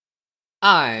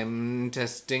I'm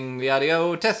testing the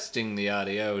audio,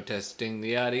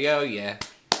 yeah.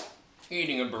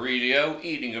 Eating a burrito,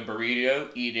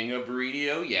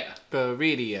 yeah.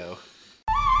 Burrito.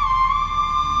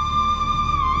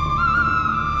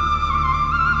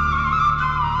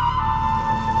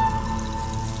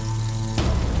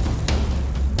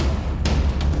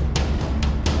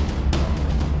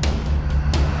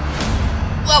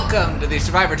 Welcome to the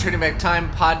Survivor Turning Back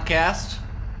Time podcast.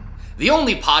 The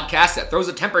only podcast that throws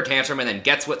a temper tantrum and then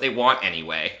gets what they want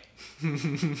anyway.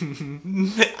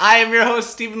 I am your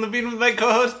host, Stephen Levine, with my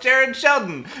co-host, Jared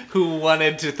Sheldon, who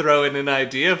wanted to throw in an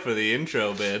idea for the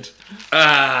intro bit.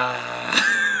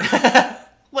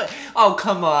 What? Oh,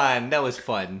 come on. That was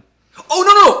fun.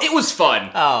 Oh, no, it was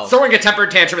fun. Oh. Throwing a temper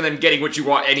tantrum and then getting what you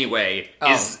want anyway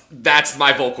that's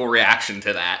my vocal reaction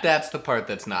to that. That's the part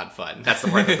that's not fun. That's the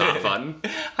part that's not fun.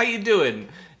 How you doing?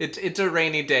 It's a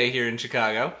rainy day here in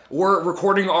Chicago. We're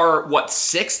recording our,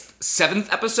 6th,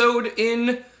 7th episode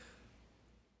in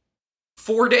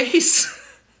 4 days?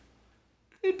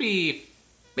 It'd be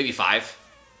Maybe 5.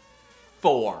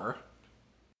 4.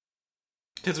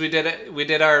 Because we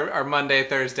did our Monday,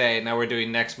 Thursday, now we're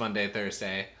doing next Monday,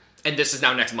 Thursday. And this is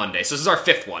now next Monday, so this is our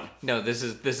 5th one. No, this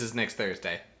is next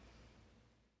Thursday.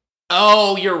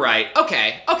 Oh, you're right.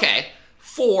 Okay.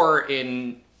 4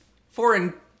 in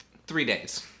 3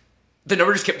 days. The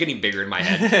number just kept getting bigger in my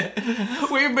head.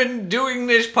 We've been doing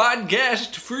this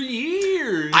podcast for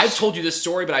years. I've told you this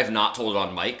story, but I've not told it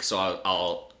on mic, so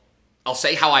I'll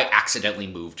say how I accidentally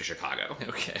moved to Chicago.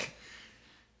 Okay.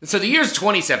 So the year's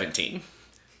 2017.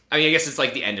 I mean, I guess it's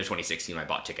like the end of 2016 when I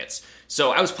bought tickets. So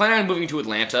I was planning on moving to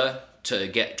Atlanta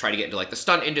to try to get into like the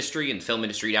stunt industry and film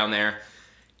industry down there.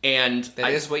 And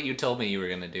that is what you told me you were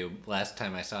going to do last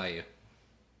time I saw you.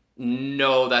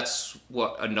 No, that's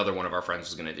what another one of our friends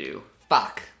was going to do.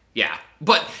 Fuck. Yeah,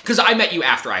 but because I met you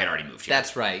after I had already moved here.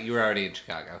 That's right. You were already in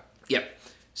Chicago. Yep.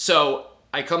 So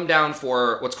I come down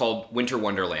for what's called Winter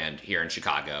Wonderland here in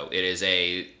Chicago. It is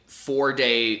a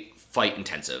 4-day fight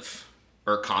intensive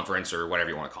or conference or whatever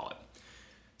you want to call it.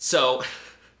 So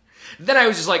then I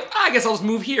was just like, I guess I'll just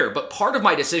move here. But part of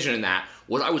my decision in that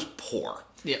was I was poor.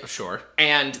 Yeah, sure.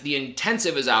 And the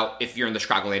intensive is out, if you're in the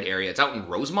Chicagoland area, it's out in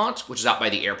Rosemont, which is out by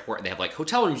the airport. And they have like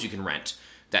hotel rooms you can rent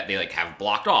that they like have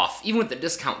blocked off. Even with the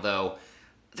discount though,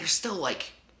 they're still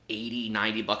like $80,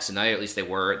 $90 a night. At least they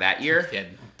were that year. Yeah,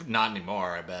 not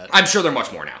anymore, I bet. I'm sure they're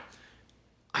much more now.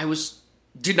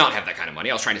 Did not have that kind of money.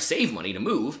 I was trying to save money to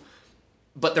move.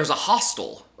 But there was a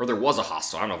hostel, I don't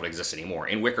know if it exists anymore,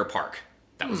 in Wicker Park.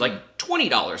 That was like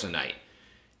 $20 a night.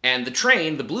 And the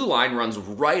train, the Blue Line, runs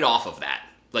right off of that.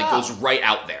 Like, goes right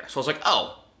out there. So I was like,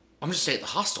 I'm just stay at the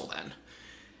hostel then.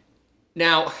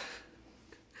 Now,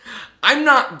 I'm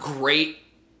not great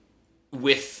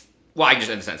with... Well, I can just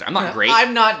end the sentence. I'm not great.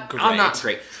 I'm not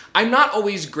great. I'm not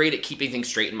always great at keeping things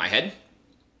straight in my head.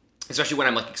 Especially when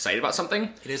I'm, like, excited about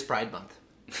something. It is Pride Month.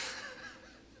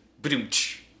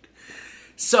 Ba-doom-tsh.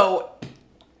 So,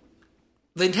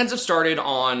 the intensive started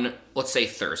on, let's say,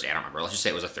 Thursday. I don't remember. Let's just say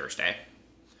it was a Thursday.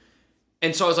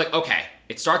 And so I was like, okay,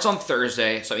 it starts on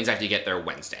Thursday, so it means I have to get there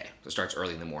Wednesday. So it starts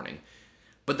early in the morning.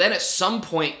 But then at some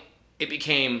point, it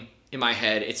became, in my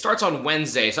head, it starts on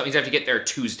Wednesday, so that means I have to get there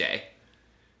Tuesday.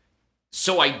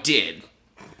 So I did.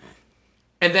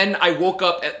 And then I woke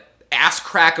up at ass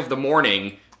crack of the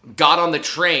morning, got on the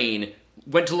train,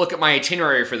 went to look at my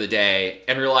itinerary for the day,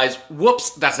 and realized, whoops,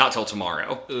 that's not till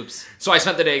tomorrow. Oops. So I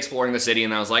spent the day exploring the city,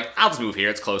 and I was like, I'll just move here.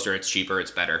 It's closer, it's cheaper,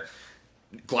 it's better.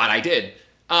 Glad I did.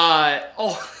 I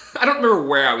don't remember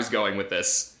where I was going with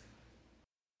this.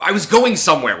 I was going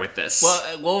somewhere with this.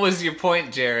 Well, what was your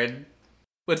point, Jared?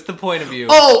 What's the point of you?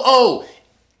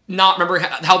 Not remember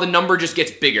how the number just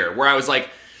gets bigger, where I was like,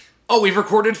 we've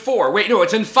recorded 4. Wait, no,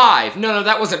 it's in 5. No,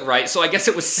 that wasn't right, so I guess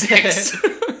it was 6.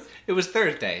 It was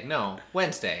Thursday. No.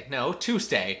 Wednesday. No.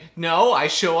 Tuesday. No, I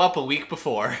show up a week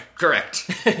before. Correct.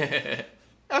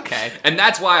 Okay. And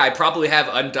that's why I probably have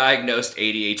undiagnosed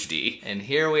ADHD. And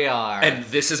here we are. And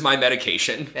this is my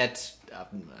medication. That's,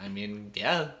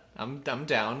 yeah, I'm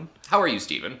down. How are you,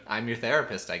 Steven? I'm your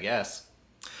therapist, I guess.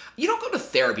 You don't go to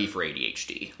therapy for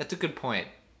ADHD. That's a good point.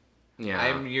 Yeah.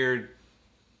 I'm your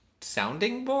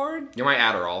sounding board? You're my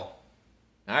Adderall. All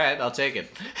right, I'll take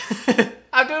it.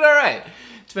 I'm doing all right.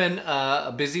 It's been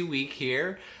a busy week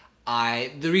here.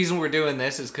 The reason we're doing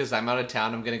this is because I'm out of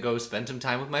town. I'm going to go spend some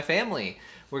time with my family.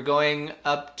 We're going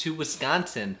up to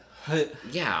Wisconsin.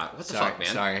 Yeah, what the fuck, man?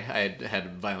 Sorry, I had a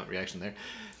violent reaction there.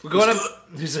 We're going up...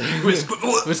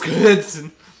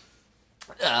 Wisconsin.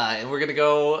 And we're going to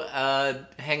go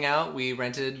hang out. We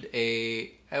rented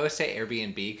I always say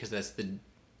Airbnb because that's the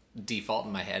default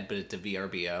in my head, but it's a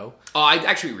VRBO. Oh, I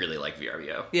actually really like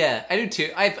VRBO. Yeah, I do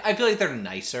too. I feel like they're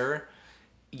nicer.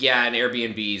 Yeah, and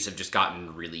Airbnbs have just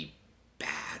gotten really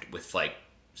bad with, like,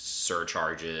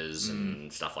 surcharges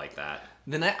and stuff like that.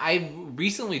 Then I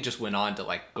recently just went on to,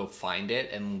 like, go find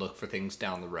it and look for things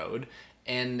down the road.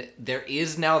 And there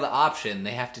is now the option.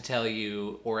 They have to tell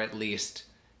you, or at least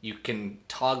you can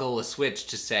toggle a switch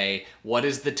to say, what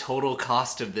is the total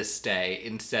cost of this stay?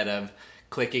 Instead of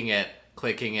clicking it.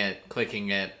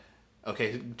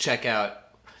 Okay, check out.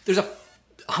 There's a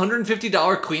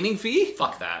 $150 cleaning fee?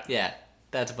 Fuck that. Yeah,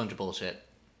 that's a bunch of bullshit.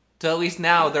 So at least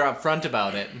now they're upfront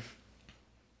about it.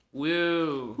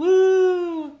 Woo.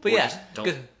 Woo! But Or yeah, just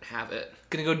don't have it.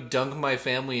 gonna go dunk my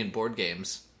family in board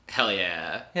games. Hell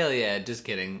yeah. Hell yeah, just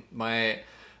kidding. My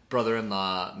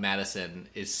brother-in-law, Madison,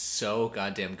 is so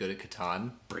goddamn good at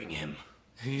Catan. Bring him.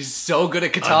 He's so good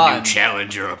at Catan. A new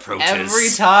challenger approaches. Every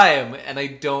time, and I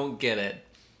don't get it.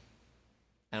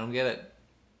 I don't get it.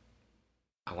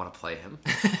 I want to play him.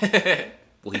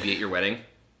 Will he be at your wedding?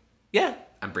 Yeah.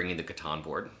 I'm bringing the Catan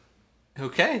board.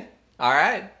 Okay. All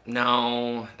right.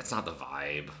 No, that's not the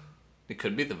vibe. It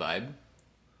could be the vibe.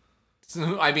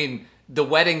 I mean, the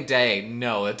wedding day,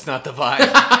 no, it's not the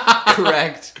vibe.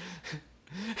 Correct.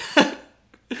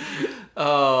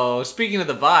 Oh, speaking of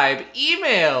the vibe,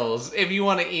 emails. If you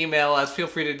want to email us, feel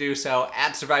free to do so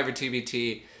at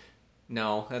SurvivorTBT.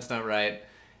 No, that's not right.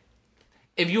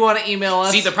 If you want to email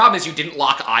us... See, the problem is you didn't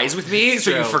lock eyes with me,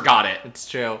 so you forgot it. It's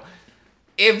true.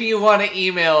 If you want to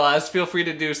email us, feel free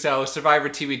to do so,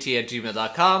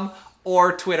 survivortbt@gmail.com,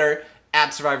 or Twitter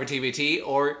 @SurvivorTBT,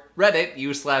 or Reddit,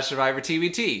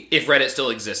 u/SurvivorTBT. If Reddit still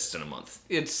exists in a month.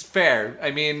 It's fair.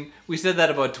 I mean, we said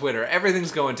that about Twitter.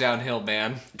 Everything's going downhill,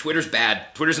 man. Twitter's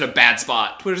bad. Twitter's in a bad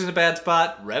spot. Twitter's in a bad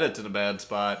spot. Reddit's in a bad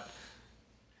spot.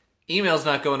 Email's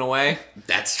not going away.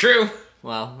 That's true.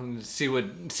 Well, see what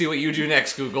you do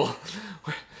next, Google.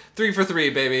 3 for 3,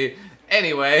 baby.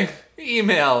 Anyway,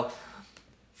 email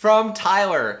from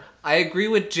Tyler. I agree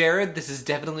with Jared. This is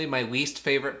definitely my least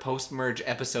favorite post-merge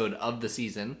episode of the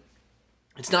season.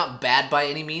 It's not bad by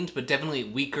any means, but definitely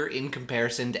weaker in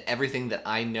comparison to everything that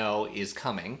I know is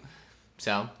coming.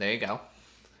 So, there you go.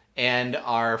 And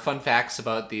our fun facts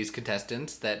about these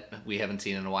contestants that we haven't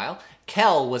seen in a while.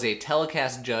 Kel was a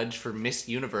telecast judge for Miss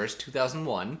Universe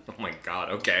 2001. Oh my god,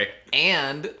 okay.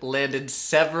 And landed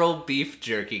several beef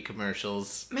jerky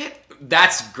commercials. Man,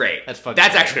 that's great. That's fucking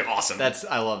That's great. actually awesome.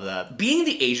 I love that. Being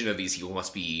the agent of these people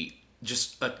must be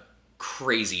just a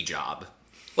crazy job.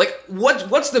 Like,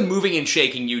 what's the moving and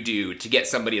shaking you do to get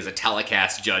somebody as a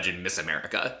telecast judge in Miss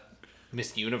America?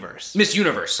 Miss Universe. Miss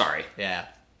Universe, sorry. Yeah.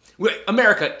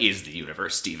 America is the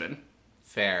universe, Steven.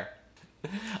 Fair.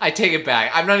 I take it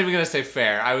back. I'm not even going to say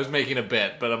fair. I was making a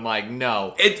bit, but I'm like,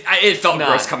 no. It felt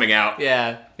gross coming out.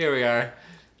 Yeah, here we are.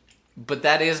 But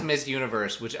that is Miss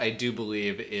Universe, which I do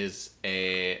believe is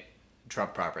a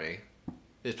Trump property.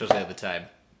 Especially at the time.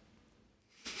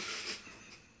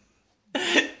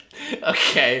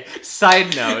 Okay,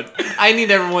 side note. I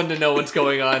need everyone to know what's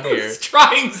going on here. He's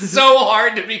trying so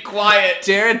hard to be quiet.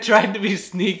 Jared tried to be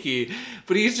sneaky,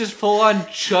 but he's just full on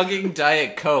chugging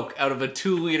Diet Coke out of a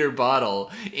 2-liter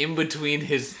bottle in between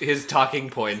his talking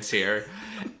points here.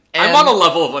 And I'm on a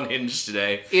level of unhinged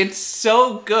today. it's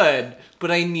so good, but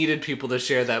I needed people to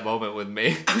share that moment with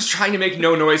me. I was trying to make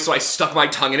no noise, so I stuck my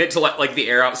tongue in it to let like the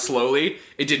air out slowly.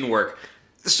 It didn't work.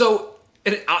 So,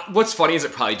 what's funny is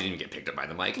it probably didn't even get picked up by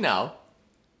the mic. No.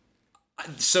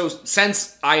 So,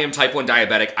 since I am type 1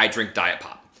 diabetic, I drink Diet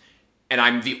Pop. And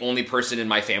I'm the only person in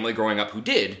my family growing up who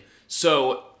did.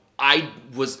 So, I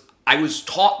was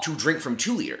taught to drink from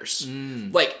 2 liters.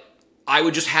 Like, I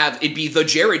would just it'd be the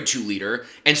Jared 2 liter,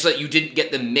 and so that you didn't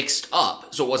get them mixed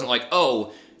up. So it wasn't like,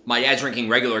 oh, my dad's drinking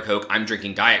regular Coke, I'm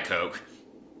drinking Diet Coke.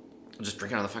 I'm just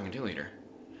drinking out of the fucking 2 liter.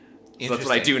 So that's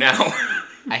what I do now.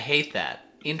 I hate that.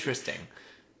 Interesting.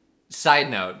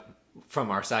 Side note, from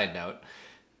our side note,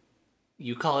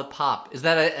 you call it pop. Is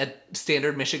that a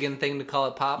standard Michigan thing to call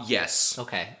it pop? Yes.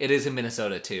 Okay. It is in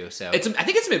Minnesota too, so... I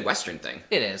think it's a Midwestern thing.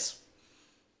 It is.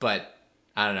 But,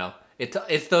 I don't know.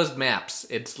 It's those maps.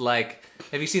 It's like...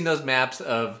 Have you seen those maps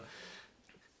of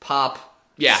pop,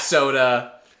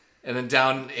 soda, and then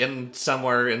down in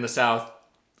somewhere in the South,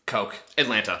 Coke?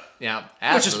 Atlanta. Yeah.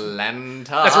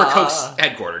 Atlanta. That's where Coke's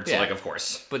headquartered, so Yeah. of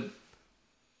course. But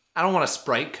I don't want a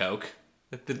Sprite Coke.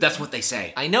 That's what they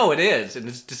say. I know it is, and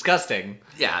it's disgusting.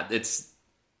 Yeah, it's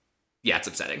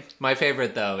upsetting. My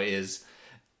favorite, though, is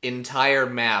entire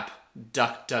map,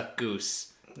 duck, duck,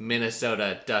 goose,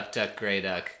 Minnesota, duck, duck, gray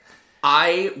duck.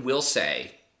 I will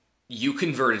say, you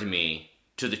converted me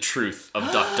to the truth of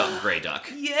duck, duck, gray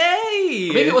duck.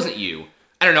 Yay! Maybe it wasn't you.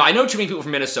 I don't know. I know too many people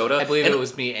from Minnesota. I believe it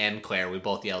was me and Claire. We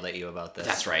both yelled at you about this.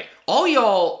 That's right. All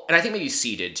y'all, and I think maybe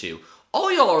C did too,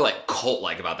 all y'all are like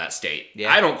cult-like about that state.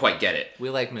 Yeah. I don't quite get it. We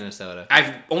like Minnesota.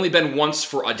 I've only been once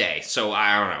for a day, so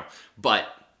I don't know. But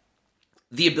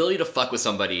the ability to fuck with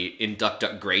somebody in Duck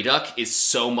Duck Grey Duck is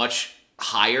so much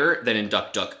higher than in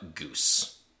Duck Duck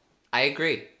Goose. I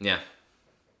agree. Yeah.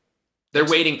 They're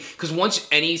waiting, because once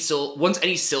any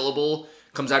syllable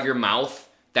comes out of your mouth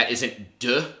that isn't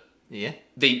duh, yeah,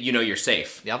 you're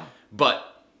safe. Yep.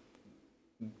 But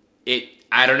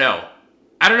I don't know.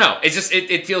 It's just,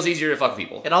 it feels easier to fuck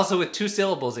people. And also with 2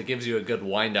 syllables, it gives you a good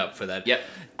wind up for that. Yep.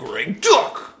 Grey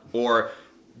Duck! Or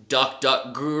Duck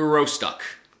Duck Gross Duck.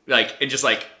 And just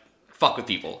fuck with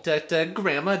people. Duck Duck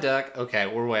Grandma Duck. Okay,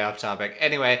 we're way off topic.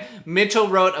 Anyway, Mitchell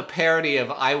wrote a parody of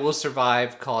I Will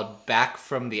Survive called Back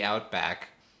from the Outback.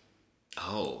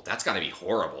 Oh, that's gotta be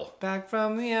horrible. Back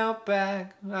from the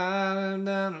Outback.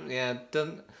 Yeah,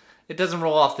 it doesn't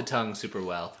roll off the tongue super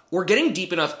well. We're getting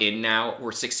deep enough in now.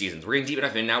 We're 6 seasons. We're getting deep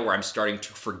enough in now where I'm starting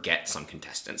to forget some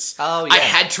contestants. Oh, yeah. I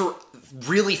had to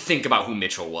really think about who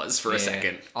Mitchell was for a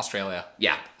second. Australia.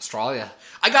 Yeah. Australia.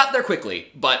 I got there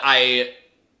quickly, but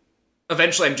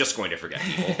eventually I'm just going to forget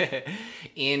people.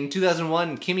 In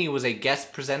 2001, Kimmy was a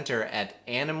guest presenter at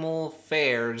Animal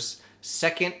Fair's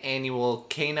 2nd annual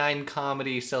Canine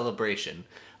Comedy Celebration.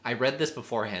 I read this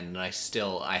beforehand, and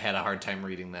I had a hard time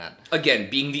reading that. Again,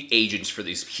 being the agents for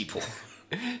these people.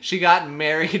 She got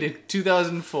married in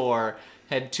 2004,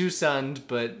 had 2 sons,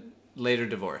 but later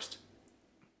divorced.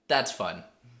 That's fun.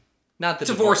 Not the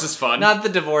divorce is fun. Not the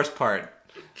divorce part.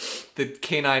 The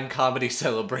Canine Comedy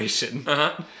Celebration.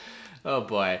 Uh-huh. Oh,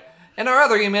 boy. And our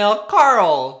other email,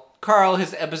 Carl. Carl,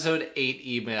 his episode 8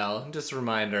 email. Just a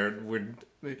reminder,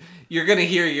 you're going to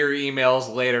hear your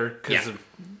emails later because of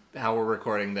how we're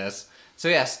recording this. So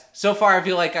yes, so far I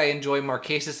feel like I enjoy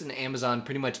Marquesas and Amazon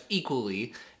pretty much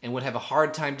equally and would have a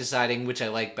hard time deciding which I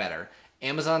like better.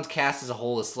 Amazon's cast as a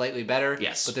whole is slightly better,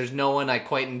 yes, but there's no one I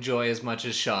quite enjoy as much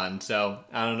as Sean, so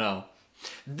I don't know.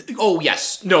 Oh,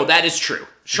 yes. No, that is true.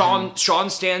 Sean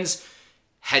stands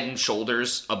head and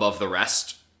shoulders above the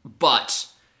rest, but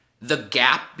the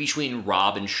gap between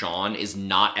Rob and Sean is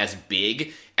not as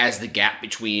big as the gap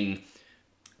between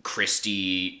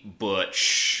Christy,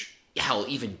 Butch, hell,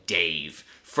 even Dave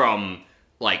from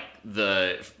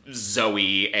the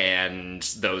Zoe and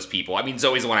those people. I mean,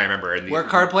 Zoe's the one I remember. Work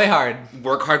hard, play hard.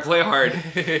 Work hard, play hard.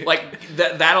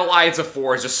 That alliance of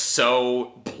 4 is just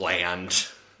so bland.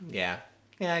 Yeah,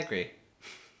 I agree.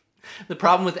 The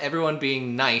problem with everyone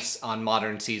being nice on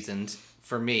modern seasons,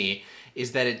 for me,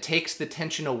 is that it takes the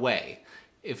tension away.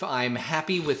 If I'm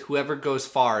happy with whoever goes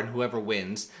far and whoever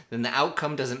wins, then the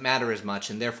outcome doesn't matter as much,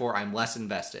 and therefore I'm less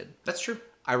invested. That's true.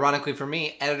 Ironically for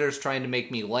me, editors trying to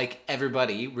make me like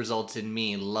everybody results in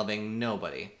me loving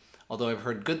nobody. Although I've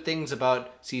heard good things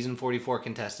about season 44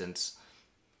 contestants.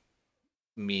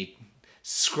 Me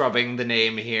scrubbing the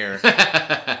name here.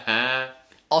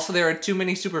 Also, there are too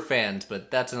many superfans,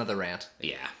 but that's another rant.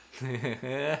 Yeah.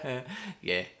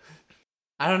 Yeah.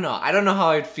 I don't know. I don't know how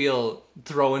I'd feel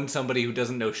throwing somebody who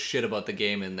doesn't know shit about the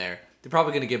game in there. They're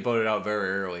probably going to get voted out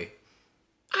very early.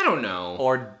 I don't know.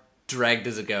 Or dragged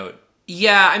as a goat.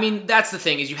 Yeah, I mean, that's the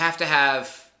thing, is you'd have to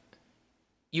have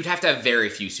very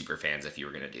few superfans if you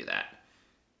were going to do that.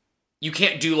 You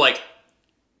can't do,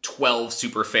 12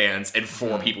 superfans and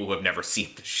 4 people who have never seen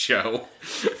the show.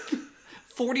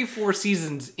 44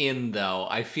 seasons in, though,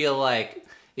 I feel like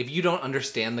if you don't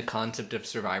understand the concept of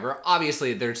Survivor,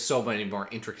 obviously there's so many more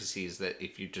intricacies that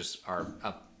if you just are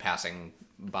passing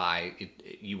by,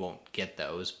 you won't get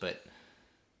those, but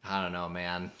I don't know,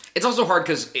 man. It's also hard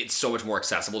because it's so much more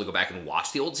accessible to go back and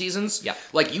watch the old seasons. Yep.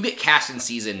 You get cast in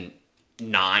season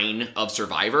 9 of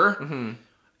Survivor. Mm-hmm.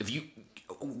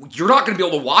 You're not going to be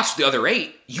able to watch the other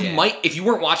 8. You might, if you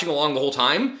weren't watching along the whole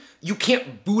time, you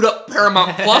can't boot up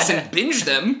Paramount Plus and binge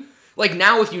them.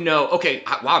 Now if you know, okay,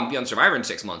 wow, I'm going to be on Survivor in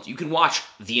 6 months, you can watch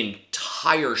the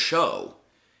entire show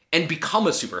and become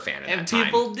a super fan in that time. And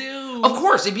people do. Of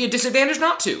course, it'd be a disadvantage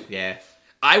not to. Yeah.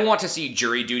 I want to see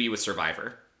jury duty with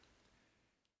Survivor.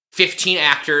 15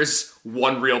 actors,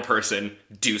 1 real person,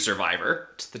 do Survivor.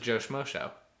 It's the Joe Schmo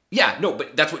show. Yeah, no,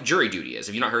 but that's what jury duty is.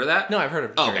 Have you not heard of that? No, I've heard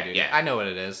of jury duty. Yeah. I know what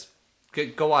it is.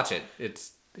 Go watch it.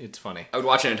 It's funny. I would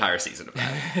watch an entire season of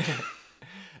that.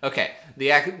 Okay,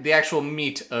 the actual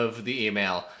meat of the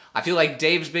email. I feel like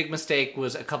Dave's big mistake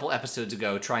was a couple episodes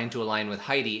ago trying to align with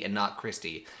Heidi and not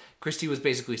Christy. Christy was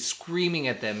basically screaming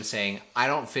at them saying, I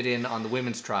don't fit in on the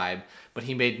women's tribe, but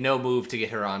he made no move to get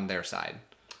her on their side.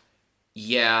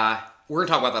 Yeah, we're going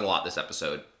to talk about that a lot this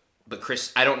episode. But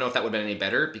I don't know if that would have been any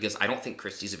better because I don't think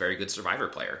Christy's a very good Survivor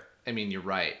player. I mean, you're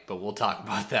right, but we'll talk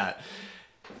about that.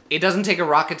 It doesn't take a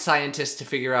rocket scientist to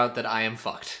figure out that I am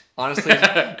fucked. Honestly,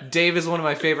 Dave is one of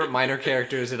my favorite minor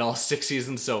characters in all 6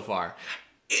 seasons so far.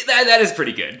 That is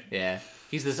pretty good. Yeah.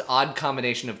 He's this odd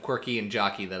combination of quirky and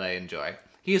jockey that I enjoy.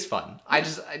 He is fun.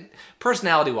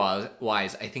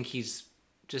 Personality-wise, I think he's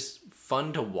just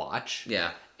fun to watch.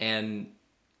 Yeah. And,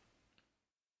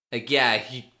 like, yeah,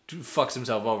 he fucks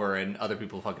himself over and other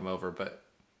people fuck him over, but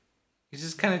he's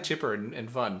just kind of chipper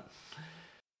and fun.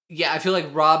 Yeah, I feel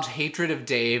like Rob's hatred of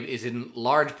Dave is in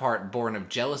large part born of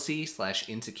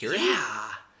jealousy/insecurity. Yeah.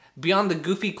 Beyond the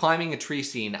goofy climbing a tree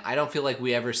scene, I don't feel like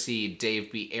we ever see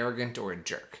Dave be arrogant or a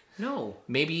jerk. No.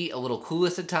 Maybe a little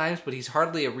clueless at times, but it's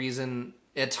hardly a reason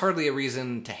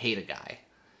to hate a guy.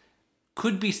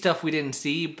 Could be stuff we didn't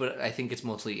see, but I think it's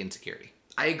mostly insecurity.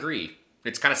 I agree.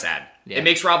 It's kind of sad. Yeah. It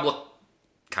makes Rob look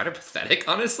kind of pathetic,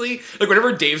 honestly. Like,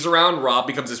 whenever Dave's around, Rob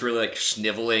becomes this really, like,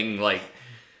 sniveling, like,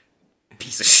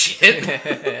 piece of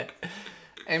shit.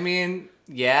 I mean,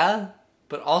 yeah,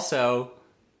 but also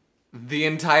the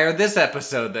entire this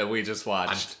episode that we just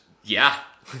watched. Yeah.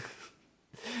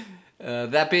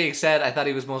 That being said, I thought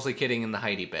he was mostly kidding in the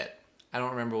Heidi bit. I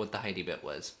don't remember what the Heidi bit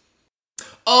was.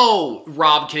 Oh,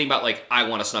 Rob kidding about, like, I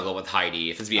want to snuggle with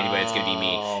Heidi. If it's be anybody, it's going to be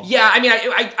me. Oh. Yeah, I mean,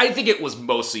 I think it was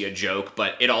mostly a joke,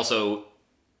 but it also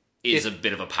is a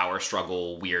bit of a power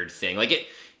struggle weird thing. Like,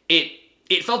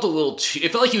 it felt a little too...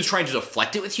 It felt like he was trying to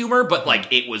deflect it with humor, but,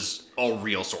 like, it was a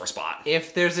real sore spot.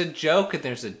 If there's a joke and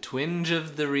there's a twinge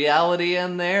of the reality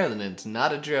in there, then it's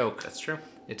not a joke. That's true.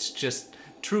 It's just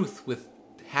truth with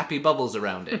happy bubbles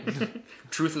around it.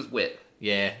 Truth with wit.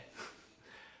 Yeah.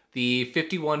 The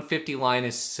 5150 line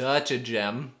is such a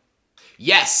gem.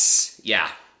 Yes! Yeah.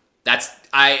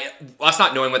 Us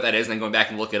not knowing what that is and then going back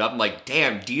and look it up, I'm like,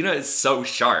 damn, Dina is so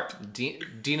sharp.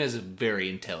 Dina's a very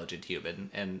intelligent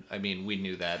human, and I mean, we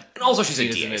knew that. And also she's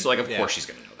Dina's a DA, so like, of course she's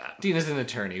gonna know that. Dina's an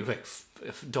attorney. Like,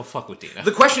 don't fuck with Dina.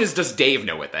 The question is, does Dave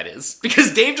know what that is?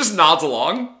 Because Dave just nods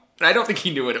along, and I don't think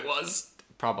he knew what it was.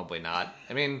 Probably not.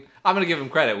 I mean, I'm gonna give him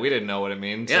credit. We didn't know what it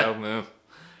means, so...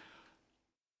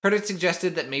 Heard it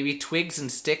suggested that maybe Twigs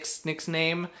and Sticks, Nick's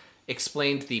name,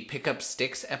 explained the Pick Up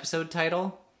Sticks episode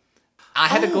title. I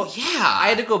had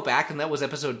to go back, and that was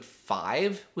episode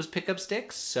 5, was Pick Up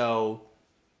Sticks, so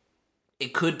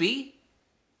it could be.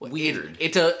 Weird.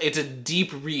 It's a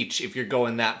deep reach if you're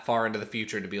going that far into the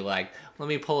future to be like, let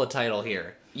me pull a title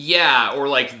here. Yeah, or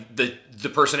like the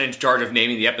person in charge of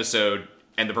naming the episode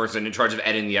and the person in charge of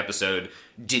editing the episode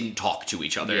didn't talk to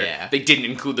each other. Yeah. They didn't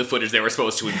include the footage they were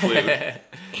supposed to include.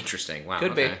 Interesting. Wow.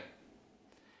 Could be.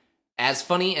 As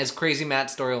funny as Crazy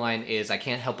Matt's storyline is, I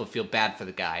can't help but feel bad for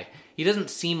the guy. He doesn't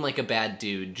seem like a bad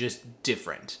dude, just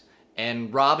different.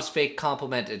 And Rob's fake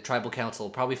compliment at Tribal Council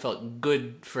probably felt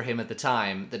good for him at the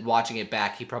time, that watching it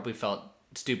back, he probably felt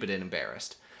stupid and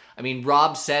embarrassed. I mean,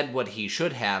 Rob said what he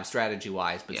should have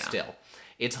strategy-wise, but still.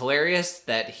 It's hilarious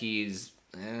that he's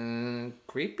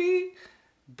creepy,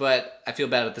 but I feel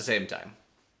bad at the same time.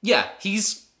 Yeah,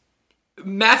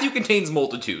 Matthew contains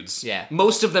multitudes. Yeah.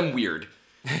 Most of them weird.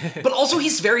 But also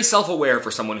he's very self-aware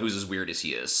for someone who's as weird as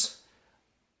he is.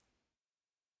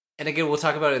 And again, we'll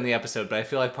talk about it in the episode, but I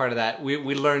feel like part of that, we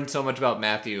learned so much about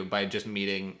Matthew by just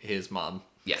meeting his mom.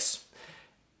 Yes.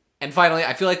 And finally,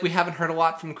 I feel like we haven't heard a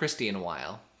lot from Christy in a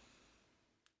while.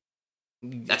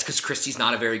 That's because Christy's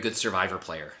not a very good Survivor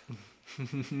player. All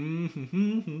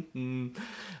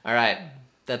right.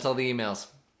 That's all the emails.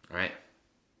 All right.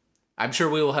 I'm sure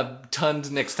we will have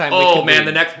tons next time. Oh, man,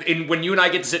 when you and I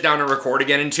get to sit down and record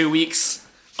again in 2 weeks,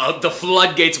 the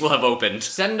floodgates will have opened.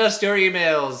 Send us your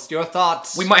emails, your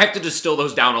thoughts. We might have to distill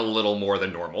those down a little more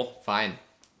than normal. Fine.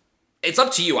 It's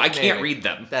up to you. I can't read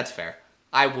them. That's fair.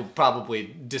 I will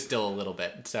probably distill a little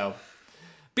bit, so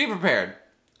be prepared.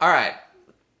 All right.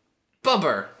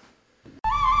 Bumper.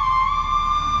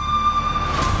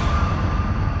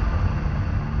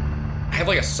 I have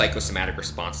like a psychosomatic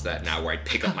response to that now where I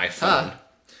pick up my phone.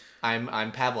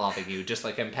 I'm Pavloving you, just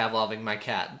like I'm Pavloving my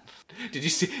cat. Did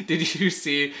you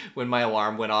see when my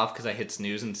alarm went off because I hit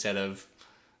snooze instead of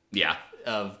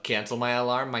cancel my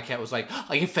alarm? My cat was like,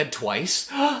 "I get fed twice."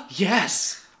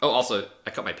 Yes. Oh, also,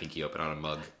 I cut my pinky open on a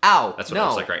mug. Ow. That's what it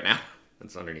looks like right now.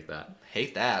 It's underneath that.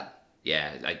 Hate that.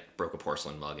 Yeah, I broke a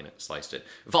porcelain mug and it sliced it.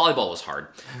 Volleyball was hard.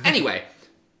 Anyway,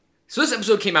 so this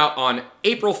episode came out on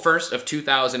April 1st of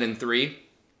 2003.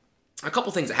 A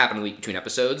couple things that happened in the week between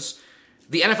episodes.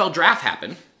 The NFL draft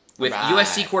happened with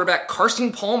USC quarterback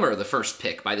Carson Palmer, the first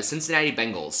pick by the Cincinnati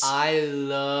Bengals. I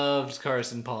loved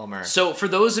Carson Palmer. So for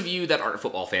those of you that aren't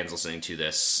football fans listening to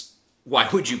this, why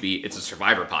would you be? It's a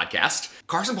Survivor podcast.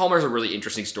 Carson Palmer is a really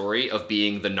interesting story of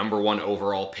being the number 1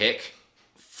 overall pick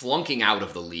flunking out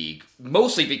of the league,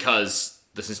 mostly because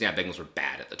the Cincinnati Bengals were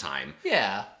bad at the time.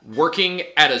 Yeah. Working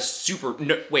at a super...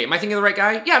 No, wait, am I thinking of the right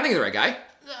guy? Yeah, I'm thinking of the right guy.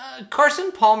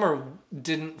 Carson Palmer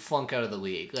didn't flunk out of the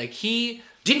league. Like, he...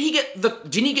 Didn't he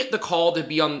get the call to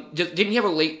be on... Didn't he have a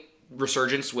late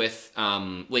resurgence with...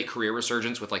 late career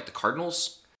resurgence with, like, the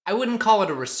Cardinals? I wouldn't call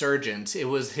it a resurgence. It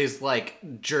was his,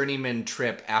 like, journeyman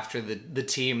trip after the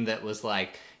team that was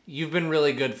like, you've been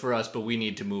really good for us, but we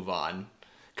need to move on.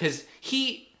 Because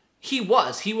he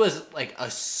was, like, a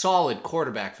solid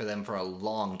quarterback for them for a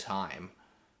long time.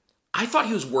 I thought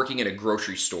he was working at a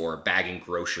grocery store bagging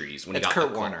groceries when he got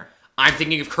Kurt Warner. I'm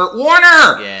thinking of Kurt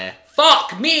Warner! Yeah.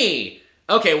 Fuck me!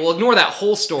 Okay, well, ignore that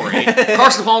whole story.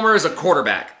 Carson Palmer is a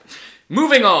quarterback.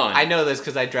 Moving on. I know this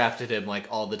because I drafted him, like,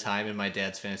 all the time in my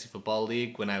dad's fantasy football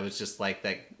league when I was just, like,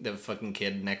 the fucking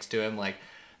kid next to him, like,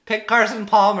 pick Carson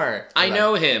Palmer. I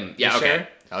know him. Yeah, okay.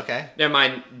 Sure? Okay. Never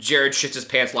mind. Jared shits his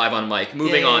pants live on mic.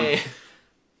 Moving on.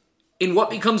 In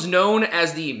what becomes known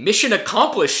as the Mission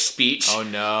Accomplished speech, oh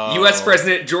no, U.S.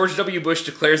 President George W. Bush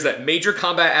declares that major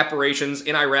combat operations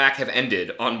in Iraq have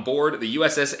ended on board the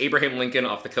USS Abraham Lincoln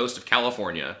off the coast of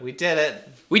California. We did it.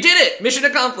 We did it! Mission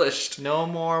accomplished! No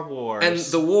more wars. And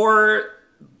the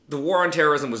war on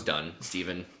terrorism was done,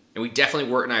 Stephen. And we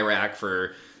definitely weren't in Iraq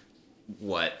for,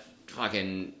 what,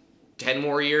 fucking 10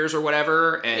 more years or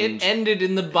whatever? And it ended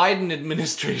in the Biden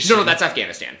administration. No, that's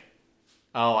Afghanistan.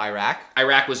 Oh, Iraq?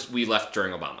 Iraq we left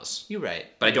during Obama's. You're right.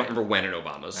 But I don't remember when in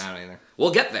Obama's. I don't either.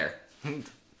 We'll get there.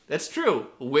 That's true.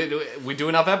 We do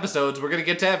enough episodes, we're going to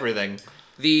get to everything.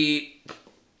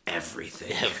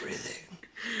 Everything.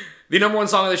 The number one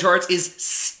song on the charts is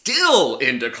still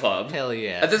Into Club. Hell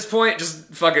yeah. At this point,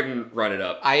 just fucking run it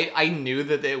up. I knew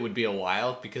that it would be a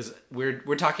while because we're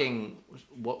talking...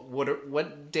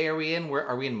 What day are we in?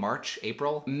 Are we in March?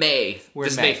 April? May.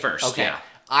 This May 1st. Okay. Yeah.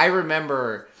 I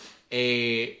remember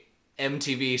a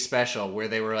MTV special where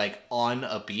they were like on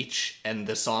a beach and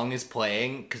the song is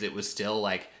playing because it was still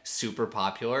like super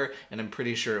popular, and I'm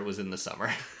pretty sure it was in the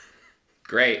summer.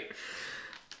 Great.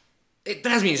 That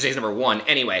doesn't mean to say it's number one.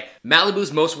 Anyway,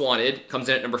 Malibu's Most Wanted comes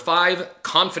in at number 5.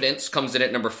 Confidence comes in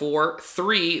at number 4.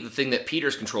 3, the thing that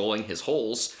Peter's controlling, his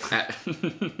holes,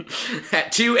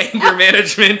 at 2, Anger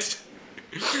Management.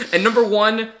 And number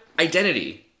 1,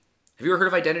 Identity. Have you ever heard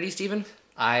of Identity, Stephen?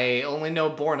 I only know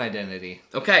Born Identity.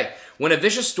 Okay. When a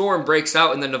vicious storm breaks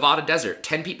out in the Nevada desert,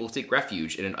 10 people seek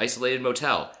refuge in an isolated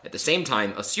motel. At the same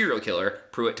time, a serial killer,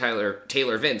 Pruitt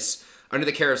Taylor Vince, under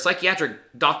the care of psychiatric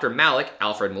Dr. Malik,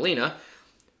 Alfred Molina,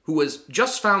 who has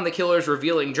just found the killer's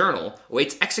revealing journal,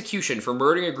 awaits execution for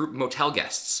murdering a group of motel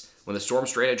guests. When the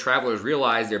storm-stranded travelers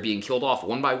realize they're being killed off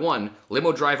one by one,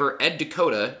 limo driver Ed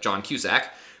Dakota, John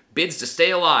Cusack, bids to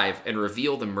stay alive and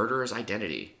reveal the murderer's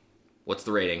identity. What's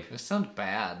the rating? This sounds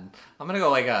bad. I'm gonna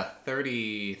go like a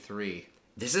 33.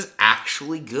 This is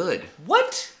actually good.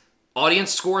 What?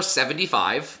 Audience score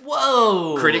 75.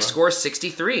 Whoa! Critic score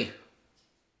 63.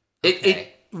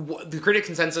 Okay. The critic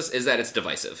consensus is that it's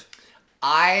divisive.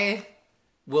 I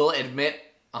will admit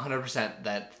 100%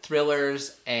 that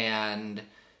thrillers and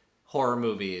horror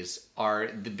movies are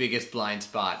the biggest blind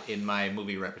spot in my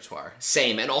movie repertoire.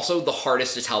 Same, and also the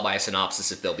hardest to tell by a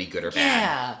synopsis if they'll be good or bad.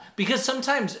 Yeah, because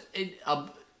sometimes a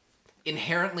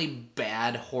inherently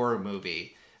bad horror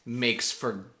movie makes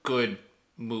for good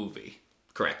movie.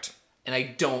 Correct. And I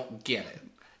don't get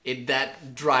it.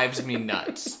 That drives me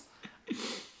nuts.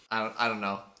 I don't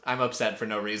know. I'm upset for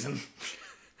no reason.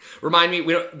 Remind me,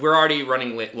 we're already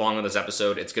running long on this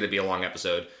episode. It's going to be a long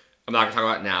episode. I'm not going to talk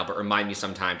about it now, but remind me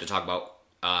sometime to talk about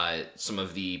some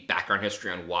of the background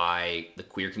history on why the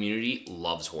queer community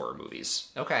loves horror movies.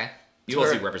 Okay.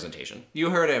 Mostly representation.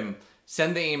 You heard him.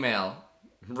 Send the email.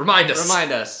 Remind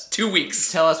us. 2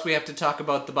 weeks. Tell us we have to talk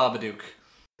about the Babadook.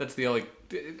 That's the only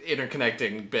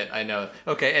interconnecting bit I know.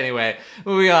 Okay, anyway,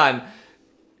 moving on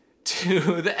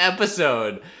to the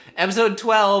episode. Episode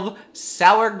 12,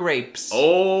 Sour Grapes.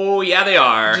 Oh, yeah, they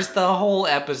are. Just the whole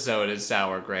episode is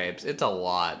sour grapes. It's a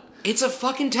lot. It's a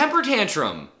fucking temper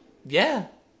tantrum. Yeah.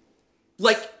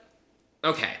 Like,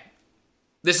 okay.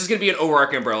 This is going to be an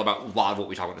overarching umbrella about a lot of what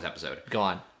we talk about in this episode. Go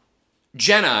on.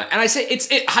 Jenna, and I say it's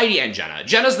Heidi and Jenna.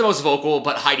 Jenna's the most vocal,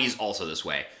 but Heidi's also this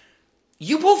way.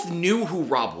 You both knew who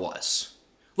Rob was.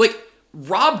 Like,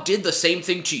 Rob did the same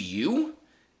thing to you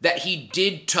that he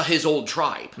did to his old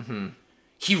tribe. Mm-hmm.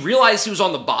 He realized he was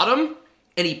on the bottom,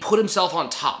 and he put himself on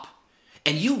top.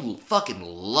 And you fucking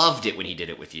loved it when he did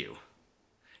it with you.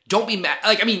 Don't be mad.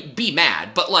 Like, I mean, be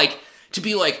mad, but, like, to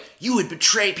be like, you would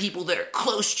betray people that are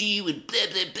close to you, and blah,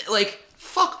 blah, blah. Like,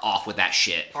 fuck off with that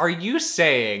shit. Are you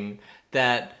saying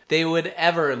that they would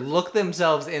ever look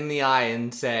themselves in the eye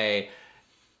and say,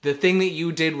 the thing that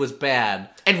you did was bad.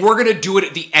 And we're going to do it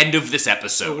at the end of this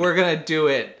episode. We're going to do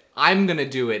it. I'm going to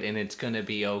do it, and it's going to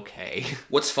be okay.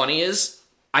 What's funny is,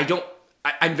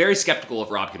 I'm very skeptical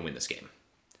if Rob can win this game.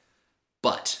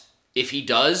 But if he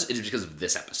does, it is because of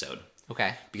this episode.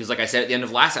 Okay. Because like I said at the end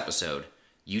of last episode,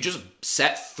 you just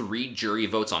set 3 jury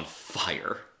votes on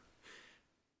fire.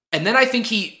 And then I think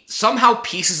he somehow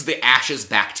pieces the ashes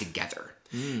back together.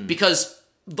 Because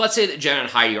let's say that Jenna and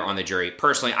Heidi are on the jury.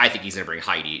 Personally, I think he's going to bring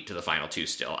Heidi to the final 2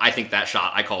 still. I think that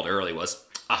shot I called early was,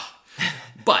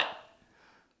 But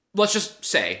let's just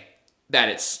say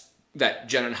that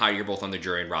Jenna and Heidi are both on the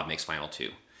jury and Rob makes final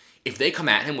 2. If they come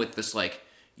at him with this, like,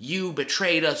 you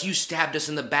betrayed us, you stabbed us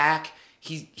in the back,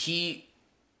 he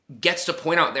gets to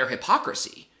point out their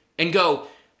hypocrisy and go,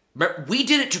 we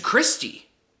did it to Christy.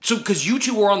 So, because you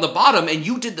two were on the bottom and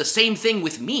you did the same thing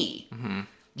with me. Mm-hmm.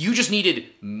 You just needed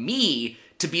me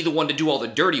to be the one to do all the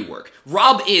dirty work.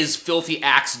 Rob is filthy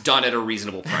acts done at a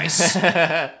reasonable price.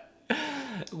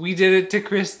 We did it to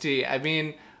Christy. I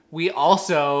mean, we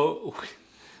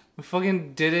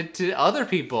fucking did it to other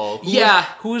people.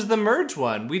 Who was the merge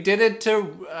one? We did it to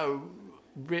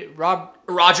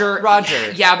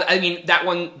Roger. Yeah, but I mean, that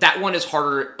one is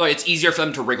harder. It's easier for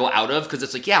them to wriggle out of because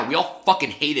it's like, yeah, we all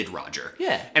fucking hated Roger.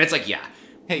 Yeah. And it's like, yeah.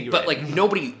 Hey, but right. like,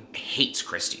 nobody hates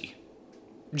Christy.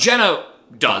 Jenna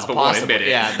does, but won't admit it.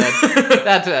 Yeah,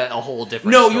 that's a whole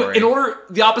different story.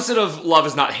 The opposite of love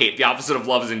is not hate. The opposite of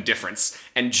love is indifference.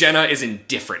 And Jenna is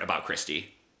indifferent about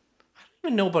Christy. I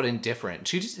don't even know about indifferent.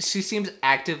 She seems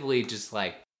actively just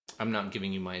like, I'm not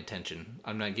giving you my attention.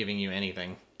 I'm not giving you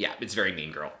anything. Yeah, it's very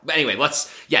mean girl. But anyway,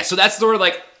 so that's sort of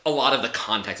like a lot of the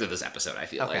context of this episode, I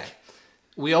feel like.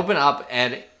 We open up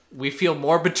and we feel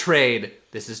more betrayed.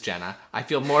 This is Jenna. I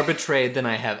feel more betrayed than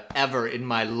I have ever in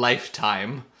my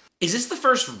lifetime. Is this the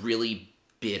first really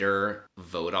bitter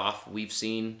vote off we've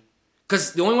seen?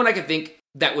 Because the only one I could think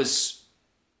that was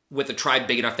with a tribe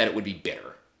big enough that it would be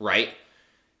bitter, right?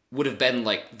 Would have been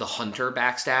like the Hunter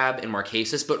backstab in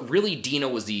Marquesas, but really Dina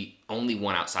was the only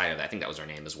one outside of that. I think that was her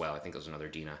name as well. I think it was another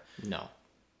Dina. No.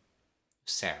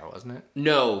 Sarah, wasn't it?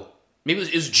 No. Maybe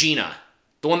it was Gina.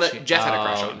 The one that Jeff had a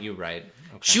crush on. You're right.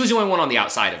 Okay. She was the only one on the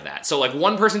outside of that. So like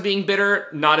one person being bitter,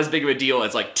 not as big of a deal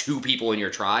as like 2 people in your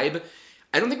tribe.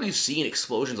 I don't think we've seen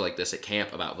explosions like this at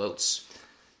camp about votes.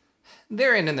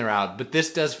 They're in and they're out, but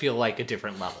this does feel like a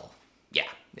different level. Yeah.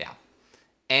 Yeah.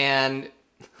 And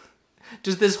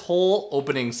just this whole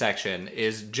opening section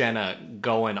is Jenna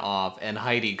going off and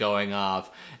Heidi going off.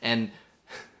 And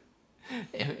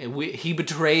he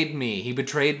betrayed me. He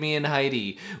betrayed me and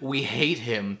Heidi. We hate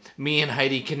him. Me and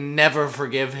Heidi can never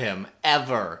forgive him.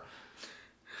 Ever.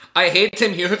 I hate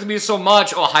him. He hurt me so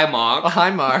much. Oh, hi, Mark. Oh,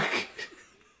 hi, Mark.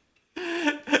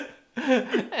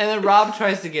 And then Rob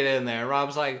tries to get in there.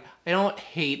 Rob's like, I don't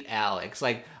hate Alex.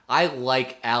 Like, I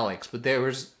like Alex, but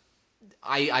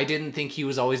I didn't think he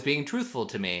was always being truthful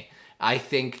to me. I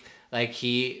think, like,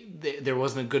 there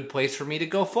wasn't a good place for me to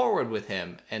go forward with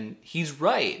him. And he's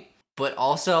right. But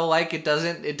also, like, it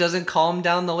doesn't calm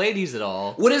down the ladies at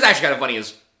all. What is actually kind of funny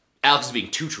is Alex is being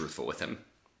too truthful with him.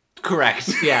 Correct.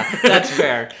 Yeah, that's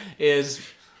fair. Is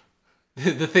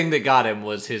the thing that got him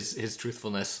was his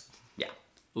truthfulness. Yeah.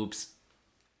 Oops.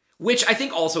 Which I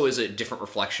think also is a different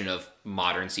reflection of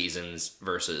modern seasons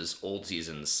versus old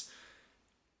seasons.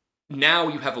 Now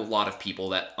you have a lot of people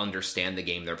that understand the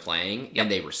game they're playing,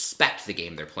 and they respect the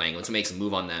game they're playing. When someone makes a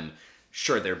move on them,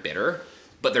 sure, they're bitter,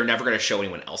 but they're never going to show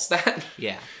anyone else that.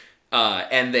 Yeah.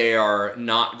 And they are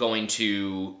not going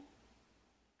to...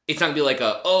 It's not going to be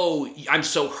like I'm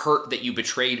so hurt that you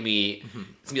betrayed me. Mm-hmm.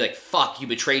 It's going to be like, fuck, you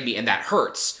betrayed me, and that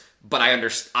hurts. But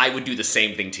I would do the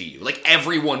same thing to you. Like,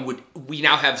 everyone would... We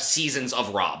now have seasons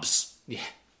of Robs. Yeah.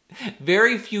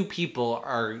 Very few people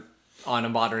are on a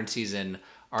modern season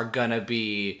are gonna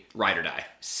be... Ride or die.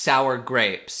 Sour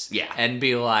grapes. Yeah. And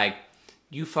be like,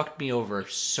 you fucked me over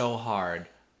so hard,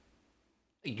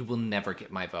 you will never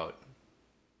get my vote.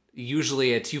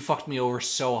 Usually it's, you fucked me over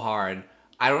so hard,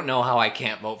 I don't know how I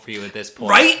can't vote for you at this point.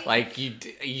 Right? Like,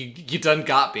 you done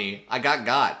got me. I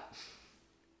got.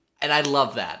 And I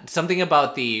love that. Something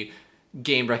about the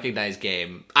game recognized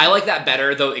game. I like that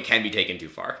better, though it can be taken too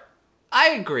far.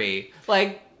 I agree.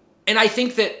 Like, and I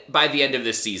think that by the end of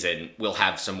this season, we'll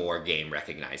have some more game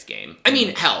recognized game. I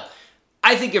mean, hell,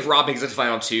 I think if Rob makes it to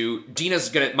final 2, Dina's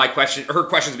gonna, her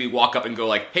question's gonna be walk up and go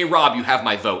like, hey Rob, you have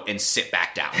my vote, and sit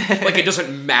back down. Like, it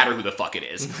doesn't matter who the fuck it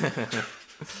is.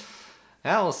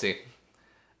 Yeah, we'll see.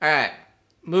 Alright,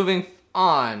 moving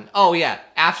on. Oh yeah,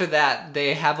 after that,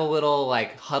 they have a little,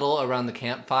 like, huddle around the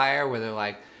campfire where they're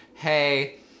like,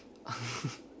 hey,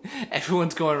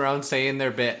 everyone's going around saying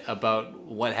their bit about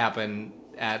what happened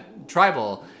at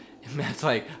Tribal. And Matt's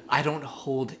like, I don't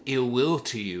hold ill will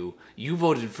to you. You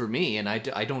voted for me, and I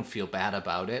don't feel bad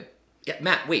about it. Yeah,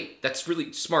 Matt, wait. That's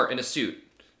really smart and astute.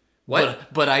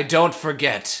 What? But I don't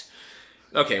forget.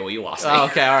 Okay, well, you lost me. Oh,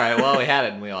 okay, all right. Well, we had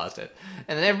it, and we lost it.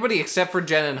 And then everybody except for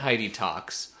Jenna and Heidi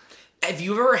talks. Have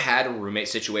you ever had a roommate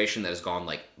situation that has gone,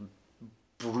 like,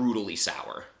 brutally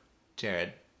sour?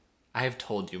 Jared, I have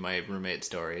told you my roommate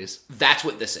stories. That's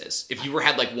what this is. If you ever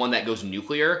had, like, one that goes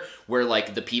nuclear, where,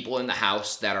 like, the people in the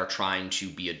house that are trying to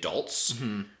be adults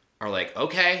are like,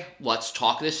 okay, let's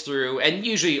talk this through. And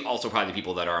usually also probably the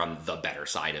people that are on the better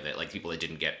side of it, like people that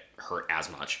didn't get hurt as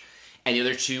much. And the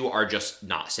other two are just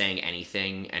not saying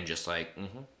anything and just like,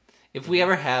 If we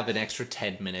ever have an extra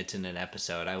 10 minutes in an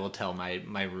episode, I will tell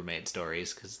my roommate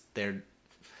stories, because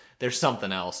they're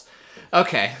something else.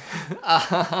 Okay.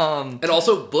 And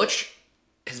also, Butch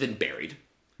has been buried.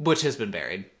 Butch has been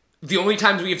buried. The only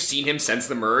times we have seen him since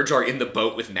the merge are in the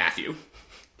boat with Matthew.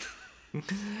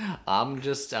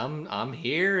 I'm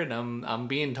here, and I'm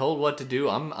being told what to do.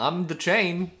 I'm the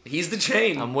chain. He's the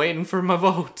chain. I'm waiting for my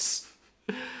votes.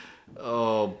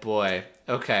 Oh boy.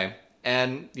 Okay.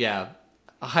 And yeah,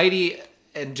 Heidi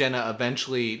and Jenna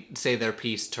eventually say their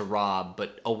piece to Rob,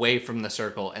 but away from the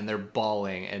circle, and they're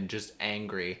bawling and just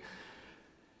angry.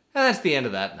 And that's the end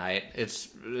of that night. It's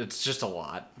just a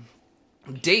lot.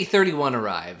 Day 31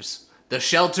 arrives. The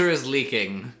shelter is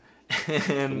leaking.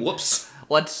 And whoops.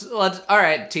 Let's all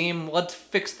right, team, let's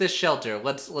fix this shelter.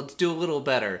 Let's do a little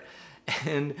better.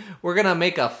 And we're going to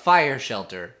make a fire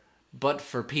shelter, but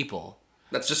for people.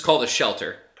 That's just called a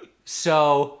shelter.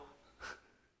 So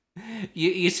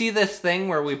you see this thing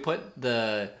where we put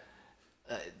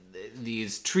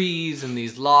these trees and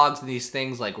these logs and these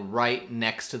things like right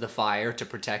next to the fire to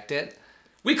protect it?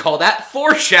 We call that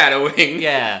foreshadowing.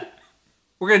 Yeah.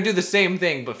 We're going to do the same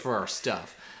thing, but for our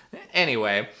stuff.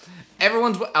 Anyway,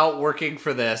 everyone's out working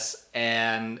for this,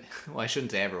 and, well, I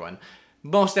shouldn't say everyone.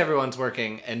 Most everyone's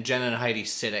working, and Jenna and Heidi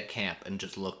sit at camp and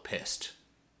just look pissed.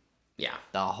 Yeah.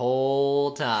 The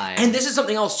whole time. And this is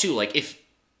something else, too. Like,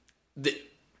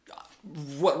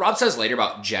 what Rob says later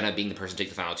about Jenna being the person to take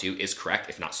the final two is correct,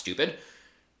 if not stupid.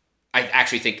 I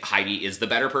actually think Heidi is the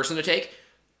better person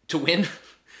to win.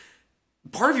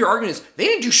 Part of your argument is, they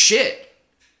didn't do shit.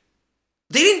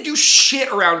 They didn't do shit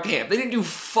around camp. They didn't do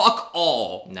fuck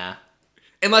all. Nah.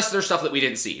 Unless there's stuff that we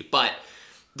didn't see. But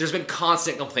there's been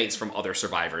constant complaints from other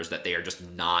survivors that they are just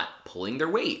not pulling their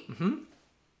weight. Mm-hmm.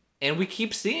 And we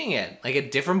keep seeing it. Like, at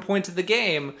different points of the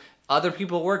game, other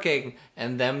people working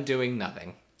and them doing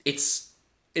nothing. It's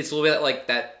a little bit like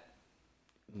that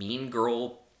mean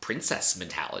girl princess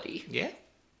mentality. Yeah.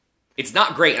 It's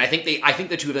not great. And I think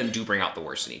the two of them do bring out the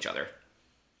worst in each other.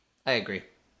 I agree.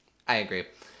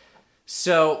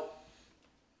 So,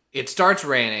 it starts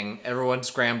raining, everyone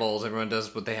scrambles, everyone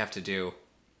does what they have to do.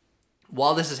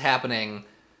 While this is happening,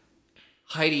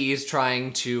 Heidi is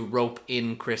trying to rope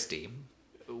in Christy.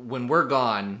 When we're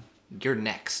gone, you're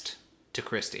next to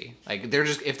Christy. Like,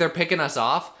 if they're picking us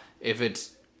off, if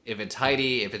it's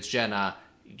Heidi, if it's Jenna,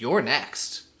 you're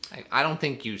next. Like, I don't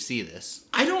think you see this.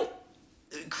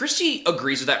 Christy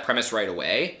agrees with that premise right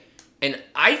away, and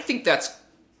I think that's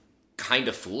kind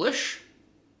of foolish.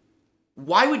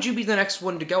 Why would you be the next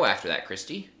one to go after that,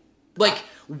 Christy? Like,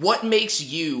 what makes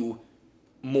you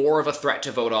more of a threat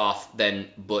to vote off than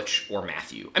Butch or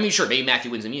Matthew? I mean, sure, maybe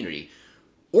Matthew wins immunity.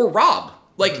 Or Rob.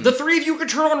 Like, the three of you could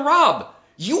turn on Rob.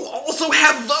 You also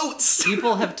have votes!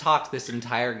 People have talked this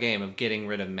entire game of getting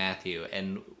rid of Matthew,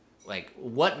 and, like,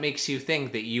 what makes you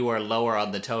think that you are lower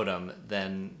on the totem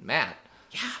than Matt?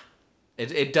 Yeah.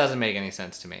 It doesn't make any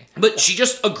sense to me. But she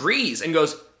just agrees and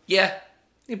goes, yeah.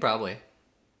 You probably.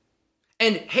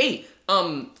 And, hey,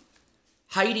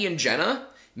 Heidi and Jenna,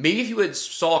 maybe if you had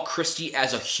saw Christy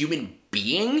as a human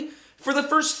being for the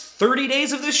first 30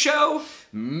 days of this show,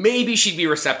 maybe she'd be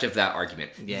receptive to that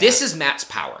argument. Yeah. This is Matt's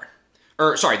power.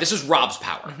 This is Rob's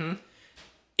power. Mm-hmm.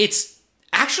 It's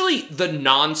actually the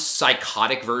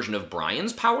non-psychotic version of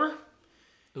Brian's power.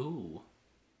 Ooh.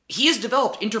 He has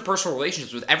developed interpersonal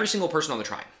relationships with every single person on the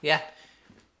tribe. Yeah.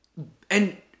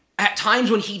 And at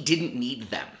times when he didn't need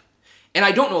them. And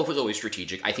I don't know if it was always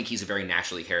strategic. I think he's a very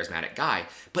naturally charismatic guy.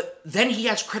 But then he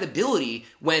has credibility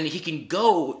when he can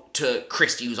go to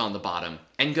Christy, who's on the bottom,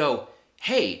 and go,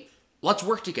 hey, let's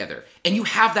work together. And you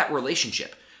have that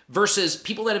relationship. Versus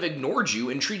people that have ignored you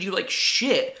and treated you like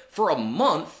shit for a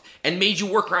month and made you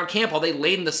work around camp while they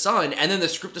laid in the sun, and then the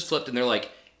script is flipped and they're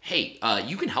like, hey,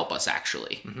 you can help us,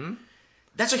 actually. Mm-hmm.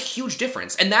 That's a huge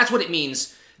difference. And that's what it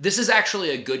means. This is actually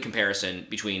a good comparison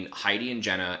between Heidi and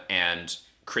Jenna and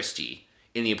Christy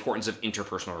in the importance of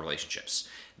interpersonal relationships.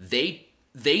 They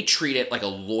they treat it like a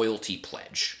loyalty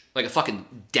pledge, like a fucking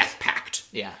death pact.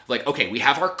 Yeah. Like, okay, we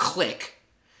have our clique,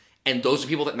 and those are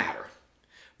people that matter.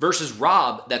 Versus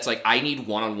Rob, that's like, I need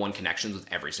one-on-one connections with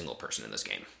every single person in this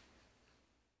game.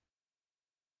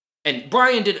 And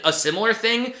Brian did a similar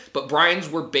thing, but Brian's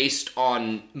were based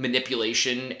on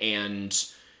manipulation and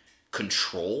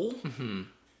control. Mm-hmm.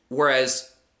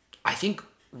 Whereas I think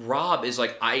Rob is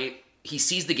like, he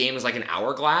sees the game as like an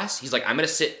hourglass. He's like,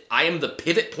 I am the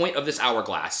pivot point of this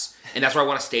hourglass, and that's where I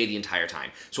want to stay the entire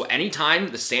time. So anytime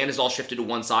the sand is all shifted to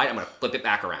one side, I'm going to flip it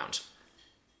back around.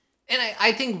 And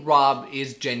I think Rob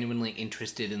is genuinely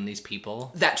interested in these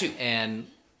people. That too. And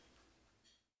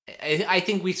I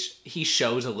think he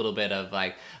shows a little bit of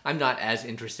like, I'm not as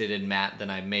interested in Matt than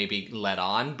I maybe let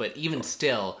on, but even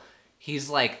still, he's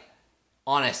like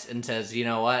honest and says, you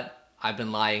know what? I've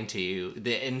been lying to you,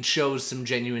 and shows some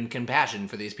genuine compassion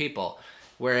for these people.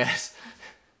 Whereas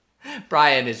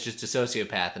Brian is just a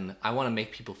sociopath, and I want to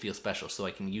make people feel special so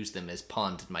I can use them as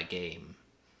pawns in my game.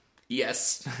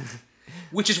 Yes.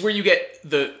 Which is where you get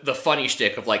the funny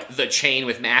shtick of like the chain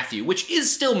with Matthew, which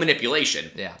is still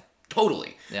manipulation. Yeah.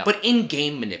 Totally. Yeah. But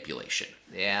in-game manipulation.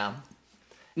 Yeah.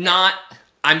 Not,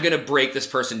 I'm going to break this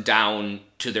person down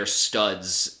to their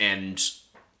studs and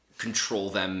control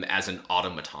them as an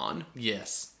automaton.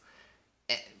 Yes.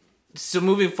 So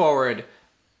moving forward,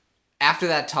 after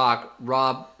that talk,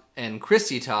 Rob and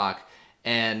Christy talk,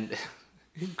 and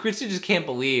Christy just can't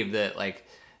believe that, like,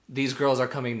 these girls are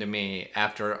coming to me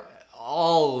after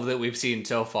all that we've seen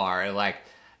so far. Like,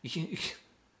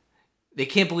 they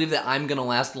can't believe that I'm gonna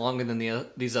last longer than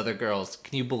these other girls.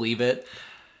 Can you believe it?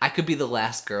 I could be the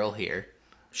last girl here.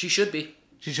 She should be.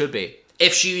 She should be.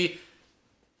 If she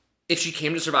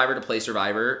came to Survivor to play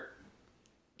Survivor,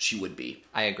 she would be.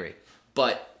 I agree.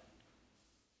 But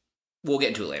we'll get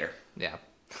into it later. Yeah.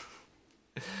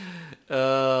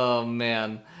 Oh,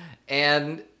 man.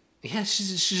 And, yeah,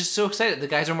 she's just so excited. The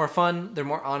guys are more fun. They're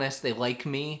more honest. They like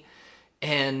me.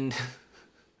 And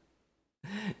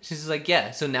she's like,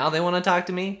 yeah, so now they want to talk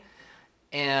to me?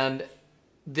 And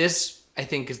this, I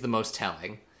think, is the most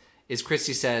telling. Is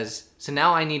Christy says, so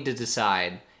now I need to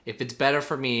decide if it's better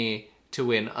for me to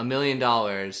win $1 million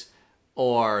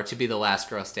or to be the last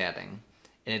girl standing.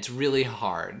 And it's really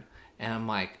hard. And I'm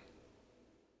like,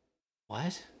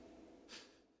 what?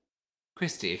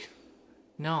 Christy,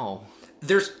 no.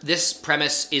 This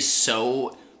premise is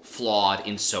so flawed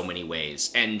in so many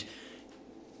ways. And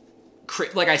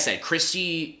like I said,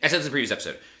 Christy, I said this in the previous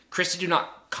episode, Christy did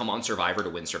not come on Survivor to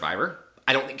win Survivor.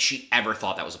 I don't think she ever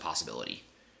thought that was a possibility.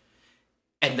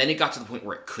 And then it got to the point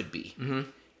where it could be. Mm-hmm.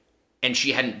 And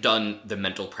she hadn't done the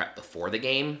mental prep before the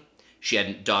game. She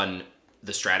hadn't done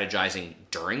the strategizing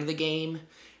during the game.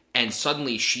 And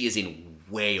suddenly she is in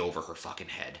way over her fucking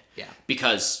head. Yeah.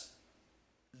 Because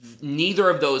neither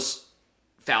of those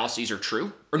fallacies are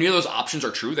true. Or neither of those options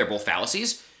are true. They're both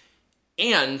fallacies.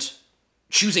 And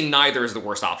choosing neither is the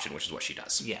worst option, which is what she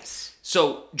does. Yes.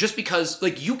 So just because,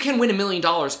 like, you can win $1 million,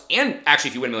 and actually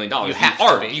if you win $1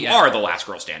 million, you yeah. are the last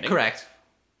girl standing. Correct.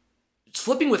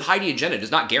 Flipping with Heidi and Jenna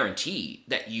does not guarantee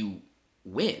that you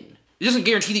win. It doesn't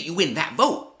guarantee that you win that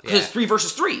vote. Because it's 3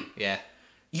 versus 3. Yeah.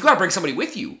 You gotta bring somebody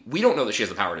with you. We don't know that she has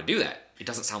the power to do that. It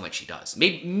doesn't sound like she does.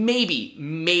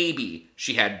 Maybe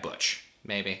she had Butch.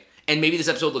 Maybe. And maybe this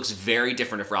episode looks very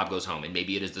different if Rob goes home. And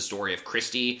maybe it is the story of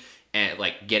Christy and,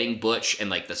 like, getting Butch and,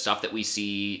 like, the stuff that we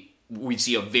see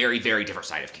a very, very different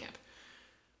side of camp.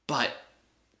 But,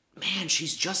 man,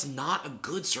 she's just not a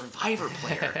good Survivor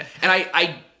player. And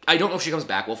I don't know if she comes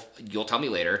back. Well, you'll tell me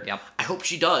later. Yep. I hope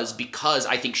she does, because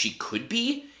I think she could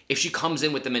be if she comes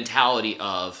in with the mentality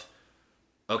of,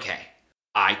 okay,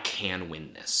 I can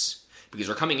win this. Because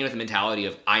we're coming in with the mentality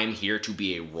of, I am here to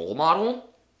be a role model.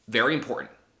 Very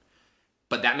important.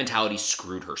 But that mentality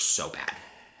screwed her so bad.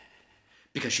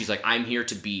 Because she's like, I'm here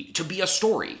to be a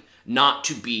story, not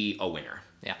to be a winner.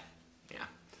 Yeah. Yeah.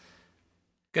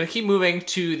 Gonna keep moving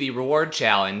to the reward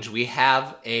challenge. We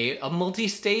have a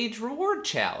multi-stage reward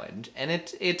challenge, and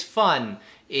it's fun.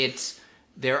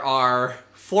 There are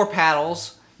 4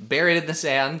 paddles buried in the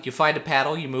sand. You find a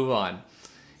paddle, you move on.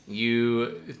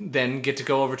 You then get to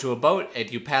go over to a boat,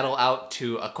 and you paddle out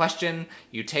to a question.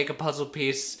 You take a puzzle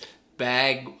piece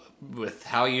bag with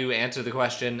how you answer the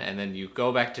question, and then you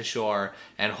go back to shore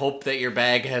and hope that your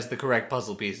bag has the correct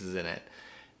puzzle pieces in it.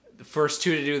 The first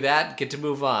 2 to do that get to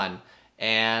move on,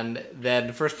 and then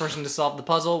the first person to solve the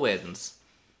puzzle wins.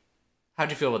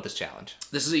 How'd you feel about this challenge?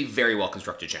 This is a very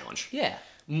well-constructed challenge. Yeah.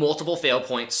 Multiple fail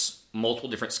points, multiple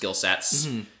different skill sets.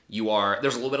 Mm-hmm.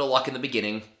 There's a little bit of luck in the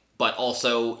beginning, but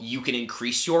also you can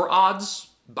increase your odds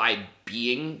by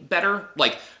being better.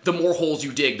 Like, the more holes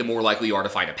you dig, the more likely you are to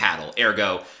find a paddle.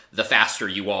 Ergo, the faster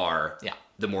you are,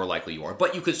 the more likely you are.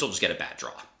 But you could still just get a bad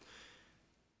draw.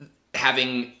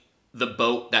 Having the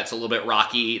boat that's a little bit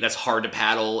rocky, that's hard to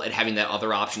paddle, and having that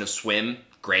other option of swim,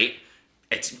 great.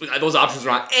 Those options are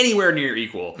not anywhere near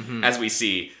equal, as we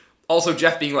see. Also,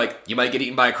 Jeff being like, you might get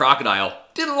eaten by a crocodile.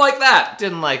 Didn't like that.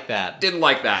 Didn't like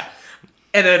that.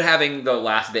 And then having the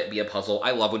last bit be a puzzle.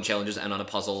 I love when challenges end on a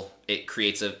puzzle. It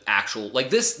creates an actual... Like,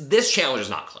 this challenge is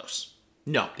not close.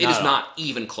 No, it is not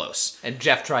even close. And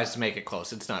Jeff tries to make it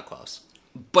close. It's not close.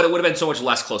 But it would have been so much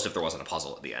less close if there wasn't a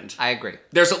puzzle at the end. I agree.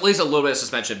 There's at least a little bit of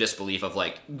suspension of disbelief of,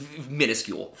 like,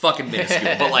 minuscule. Fucking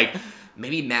minuscule. But, like,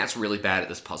 maybe Matt's really bad at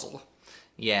this puzzle.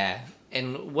 Yeah.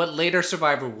 And what later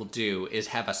Survivor will do is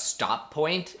have a stop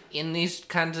point in these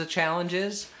kinds of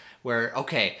challenges where,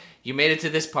 okay, you made it to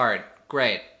this part.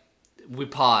 Great. We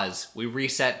pause. We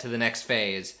reset to the next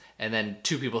phase. And then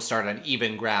two people start on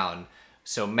even ground.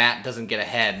 So Matt doesn't get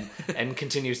ahead and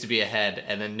continues to be ahead,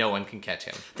 and then no one can catch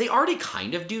him. They already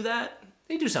kind of do that.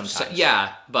 They do sometimes. So,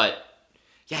 yeah, but...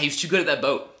 Yeah, he was too good at that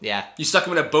boat. Yeah. You stuck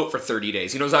him in a boat for 30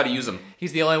 days. He knows how to use them.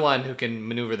 He's the only one who can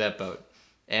maneuver that boat.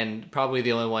 And probably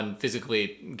the only one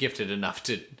physically gifted enough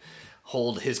to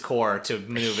hold his core to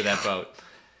maneuver that boat.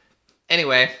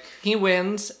 Anyway, he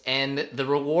wins, and the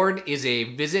reward is a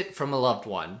visit from a loved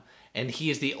one. And he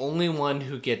is the only one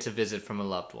who gets a visit from a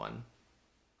loved one.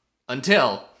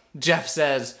 Until Jeff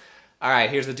says, all right,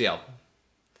 here's the deal.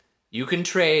 You can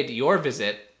trade your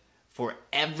visit for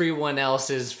everyone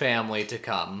else's family to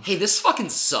come. Hey, this fucking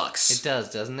sucks. It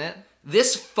does, doesn't it?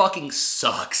 This fucking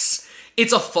sucks.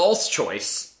 It's a false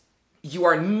choice. You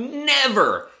are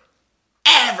never,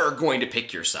 ever going to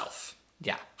pick yourself.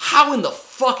 Yeah. How in the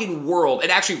fucking world? And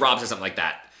actually, Rob said something like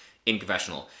that in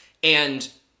Confessional. And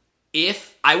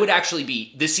if I would actually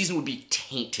be, this season would be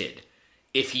tainted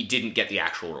if he didn't get the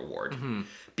actual reward. Mm-hmm.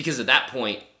 Because at that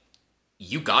point,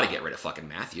 you gotta get rid of fucking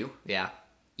Matthew. Yeah.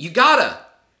 You gotta.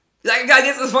 That guy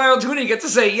gets this final opportunity, gets to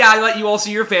say, yeah, I let you all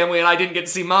see your family and I didn't get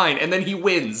to see mine. And then he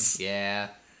wins. Yeah.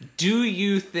 Do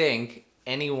you think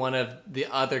any one of the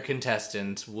other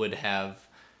contestants would have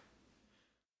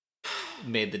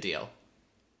made the deal?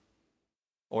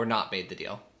 Or not made the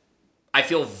deal? I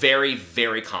feel very,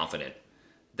 very confident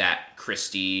that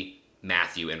Christy,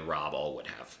 Matthew, and Rob all would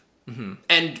have. Mm-hmm.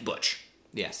 And Butch.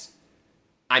 Yes.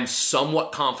 I'm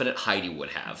somewhat confident Heidi would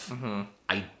have. Mm-hmm.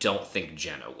 I don't think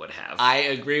Jenna would have. I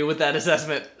agree with that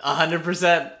assessment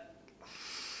 100%.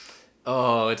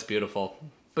 Oh, it's beautiful.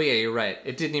 But yeah, you're right.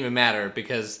 It didn't even matter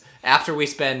because after we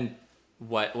spend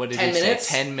what did 10 you minutes?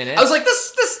 say? 10 minutes. I was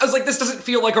like, this doesn't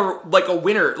feel like a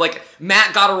winner. Like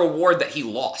Matt got a reward that he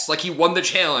lost. Like he won the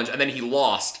challenge and then he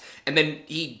lost and then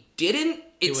he didn't.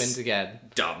 He wins again.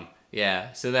 Dumb.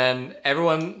 Yeah. So then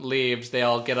everyone leaves. They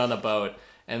all get on a boat.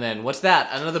 And then, what's that?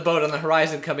 Another boat on the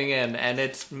horizon coming in, and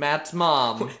it's Matt's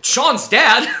mom. Sean's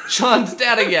dad! Sean's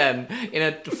dad again, in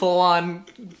a full-on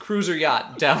cruiser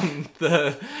yacht down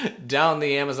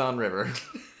the Amazon River.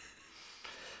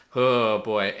 Oh,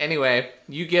 boy. Anyway,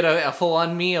 you get a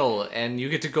full-on meal, and you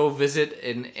get to go visit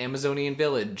an Amazonian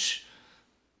village.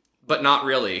 But not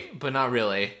really.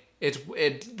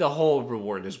 The whole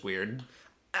reward is weird.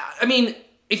 I mean,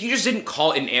 if you just didn't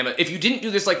call it if you didn't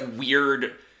do this, like,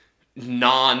 weird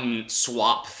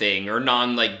non-swap thing or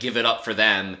give it up for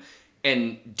them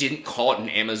and didn't call it an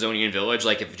Amazonian village,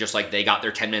 like if just like they got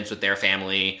their 10 minutes with their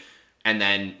family and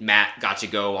then Matt got to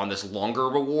go on this longer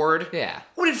reward, would have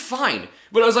been fine.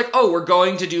 But I was like, oh, we're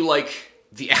going to do like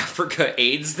the Africa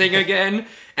AIDS thing again,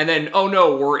 and then oh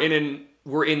no, we're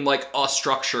in like a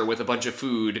structure with a bunch of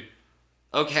food.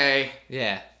 Okay.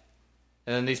 Yeah.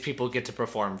 And then these people get to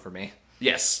perform for me.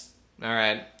 Yes. All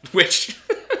right. Which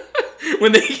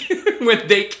when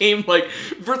they came, like,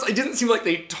 first, it didn't seem like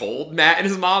they told Matt and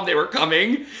his mom they were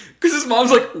coming, because his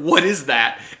mom's like, what is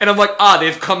that? And I'm like,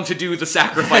 they've come to do the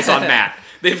sacrifice on Matt.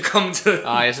 They've come to...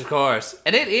 yes, of course.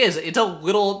 And it's a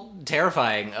little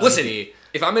terrifying. Listen,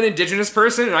 if I'm an indigenous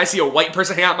person and I see a white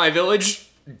person hang out in my village,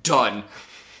 done.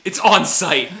 It's on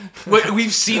site.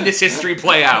 We've seen this history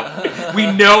play out.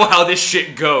 We know how this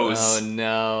shit goes. Oh,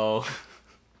 no.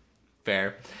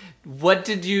 Fair. What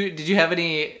did you have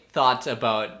any thoughts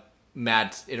about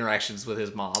Matt's interactions with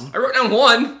his mom? I wrote down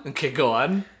one. Okay, go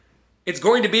on. It's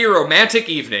going to be a romantic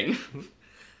evening.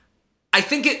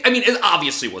 It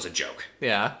obviously was a joke.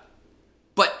 Yeah.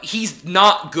 But he's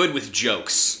not good with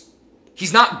jokes.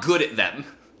 He's not good at them.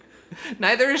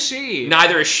 Neither is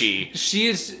she. She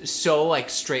is so, like,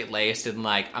 straight-laced and,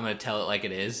 like, I'm gonna tell it like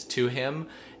it is to him.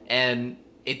 And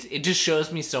it just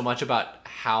shows me so much about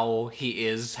how he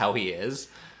is.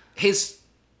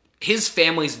 His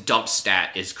family's dump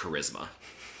stat is charisma.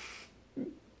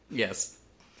 Yes.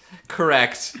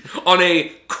 Correct. On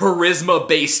a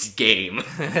charisma-based game.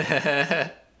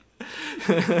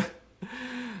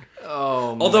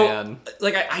 Oh, Although, man.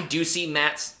 like, I do see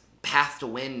Matt's path to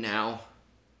win now.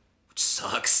 Which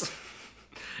sucks.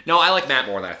 No, I like Matt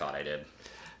more than I thought I did.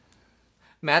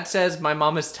 Matt says, my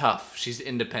mom is tough. She's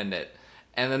independent.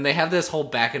 And then they have this whole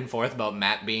back and forth about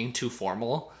Matt being too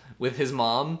formal with his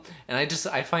mom. And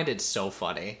I find it so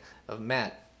funny. Of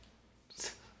Matt,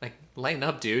 like, lighten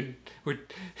up, dude.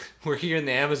 We're here in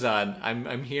the Amazon.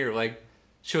 I'm here. Like,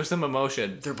 show some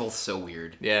emotion. They're both so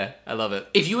weird. Yeah, I love it.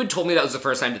 If you had told me that was the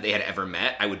first time that they had ever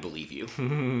met, I would believe you.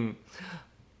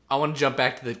 I want to jump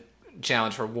back to the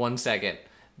challenge for 1 second.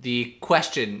 The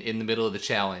question in the middle of the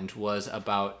challenge was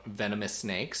about venomous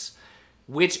snakes.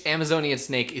 Which Amazonian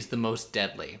snake is the most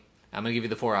deadly? I'm going to give you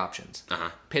the 4 options.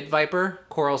 Pit viper,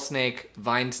 coral snake,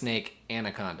 vine snake,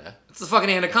 anaconda. It's the fucking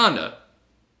anaconda.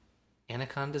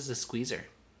 Anaconda's a squeezer.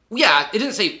 Yeah, it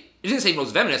didn't say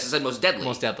most venomous, it said most deadly.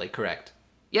 Most deadly, correct.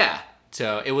 Yeah.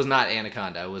 So it was not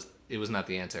anaconda. It was not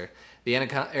the answer. The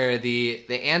anaconda, or the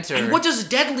answer. And what does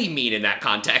deadly mean in that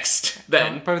context?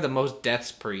 Then Probably the most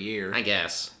deaths per year. I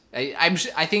guess.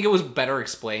 I think it was better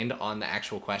explained on the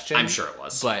actual question. I'm sure it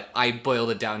was. But I boiled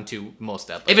it down to most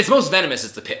deadly. If it's most venomous,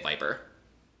 it's the pit viper.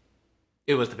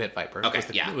 It was the pit viper. Okay,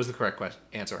 It was the correct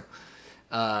answer.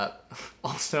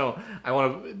 Also, I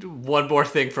want to one more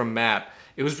thing from Matt.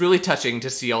 It was really touching to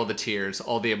see all the tears,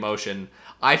 all the emotion.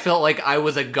 I felt like I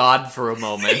was a god for a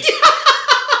moment.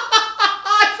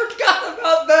 I forgot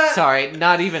about that. Sorry,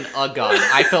 not even a god.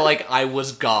 I felt like I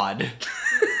was God.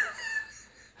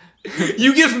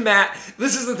 You give Matt...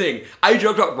 This is the thing. I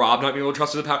joked about Rob not being able to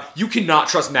trust with power. You cannot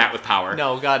trust Matt with power.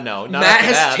 No, God, no. Not Matt after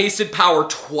has that. tasted power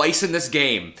twice in this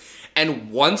game.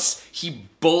 And once he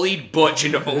bullied Butch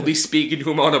into only speaking to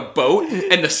him on a boat,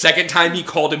 and the second time he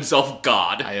called himself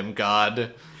God. I am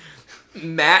God.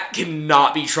 Matt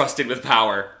cannot be trusted with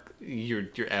power. You're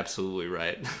absolutely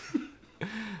right.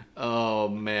 Oh,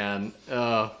 man.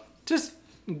 Just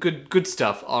good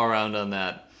stuff all around on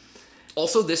that.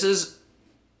 Also, this is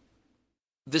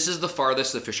the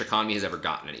farthest the fish economy has ever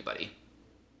gotten anybody.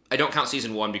 I don't count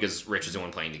season 1 because Rich is the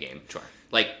one playing the game. Sure.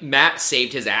 Like, Matt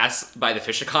saved his ass by the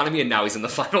fish economy, and now he's in the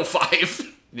final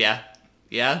 5. Yeah.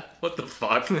 Yeah? What the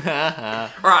fuck?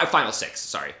 Or final 6,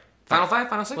 sorry. Final 5?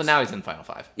 Final 6? Well, now he's in Final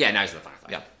 5. Yeah, now he's in the final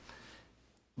 5. Yeah.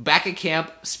 Back at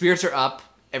camp, spirits are up.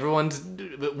 Everyone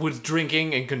was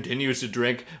drinking and continues to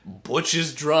drink. Butch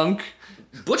is drunk.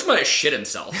 Butch might have shit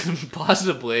himself.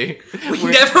 Possibly. We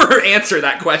never answer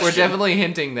that question. We're definitely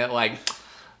hinting that, like,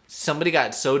 somebody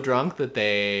got so drunk that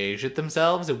they shit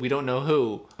themselves and we don't know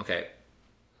who. Okay.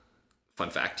 Fun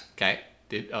fact. Okay.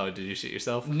 Did you shit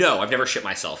yourself? No, I've never shit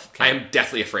myself. Okay. I am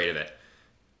deathly afraid of it.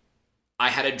 I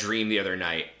had a dream the other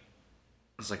night,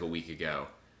 it was like a week ago,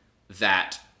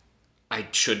 that I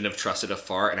shouldn't have trusted a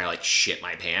fart, and I, like, shit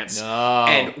my pants. No.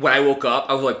 And when I woke up,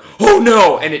 I was like, oh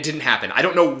no! And it didn't happen. I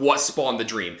don't know what spawned the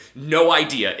dream. No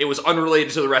idea. It was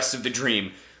unrelated to the rest of the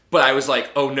dream. But I was like,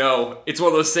 oh no. It's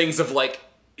one of those things of, like,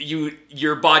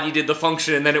 your body did the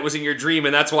function, and then it was in your dream,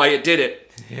 and that's why it did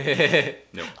it.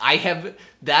 No.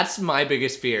 That's my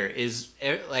biggest fear, is,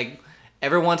 like,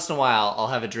 every once in a while, I'll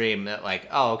have a dream that, like,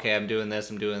 oh, okay, I'm doing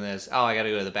this. Oh, I gotta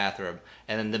go to the bathroom.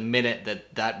 And then the minute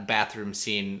that bathroom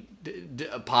scene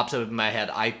pops up in my head,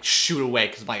 I shoot away,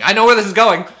 because I'm like, I know where this is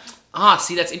going! Ah,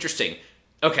 see, that's interesting.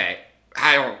 Okay,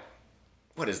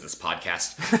 what is this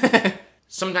podcast?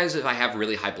 Sometimes if I have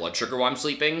really high blood sugar while I'm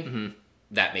sleeping,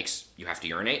 that makes you have to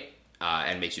urinate,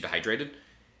 and makes you dehydrated.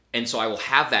 And so I will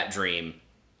have that dream,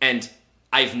 and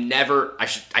I've never,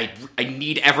 I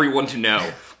need everyone to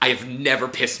know, I have never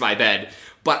pissed my bed,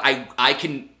 but I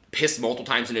can piss multiple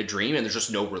times in a dream and there's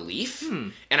just no relief.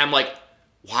 And I'm like,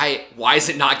 why is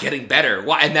it not getting better?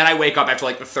 Why? And then I wake up after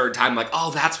like the third time, I'm like,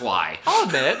 oh, that's why. I'll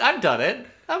admit it, I've done it.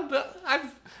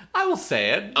 I will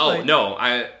say it. Oh, like,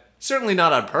 no, certainly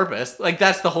not on purpose. Like,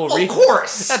 that's the whole reason. Of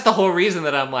course! That's the whole reason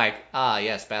that I'm like,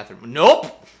 yes, bathroom.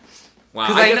 Nope! Wow.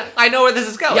 Because I know where this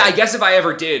is going. Yeah, I guess if I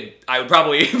ever did, I would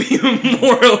probably be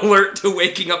more alert to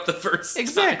waking up the first time.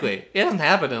 Exactly. It hasn't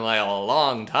happened in like a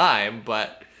long time,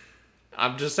 but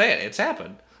I'm just saying, it's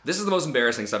happened. This is the most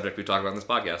embarrassing subject we talk about in this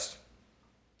podcast.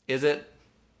 Is it?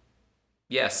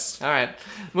 Yes. All right.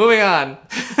 Moving on.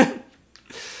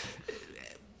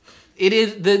 It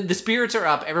is the spirits are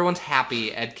up. Everyone's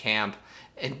happy at camp.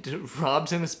 And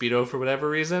Rob's in a Speedo for whatever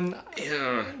reason.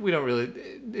 Yeah. We don't really...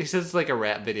 He says it's like a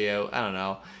rap video. I don't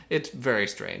know. It's very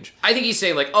strange. I think he's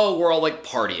saying, like, oh, we're all, like,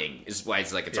 partying, is why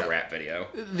it's like it's a rap video.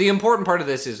 The important part of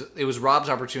this is it was Rob's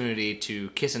opportunity to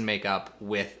kiss and make up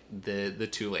with the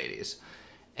two ladies.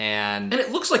 And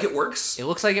it looks like it works. It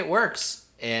looks like it works.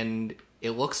 And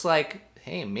it looks like,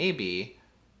 hey, maybe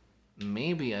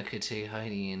I could take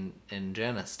Heidi and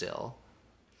Jenna still.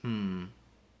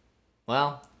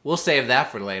 Well, we'll save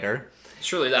that for later.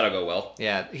 Surely that'll go well.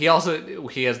 Yeah, he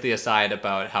has the aside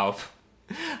about how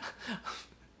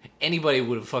anybody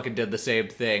would have fucking did the same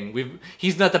thing.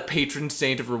 He's not the patron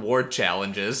saint of reward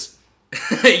challenges.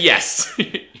 Yes.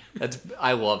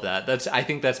 I love that. I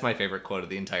think that's my favorite quote of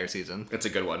the entire season. That's a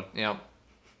good one. Yeah.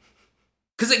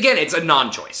 Because again, it's a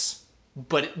non-choice.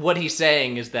 But what he's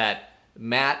saying is that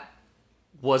Matt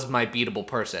was my beatable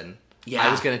person. Yeah.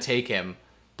 I was going to take him,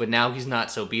 but now he's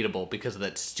not so beatable because of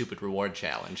that stupid reward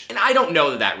challenge. And I don't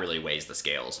know that really weighs the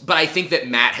scales, but I think that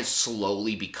Matt has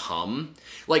slowly become...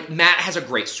 Like, Matt has a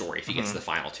great story if he gets to the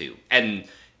final two, and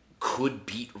could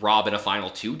beat Rob in a final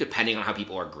two, depending on how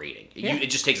people are grading. Yeah.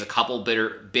 It just takes a couple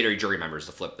bitter jury members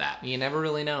to flip that. You never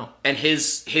really know. And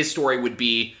his story would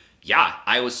be, yeah,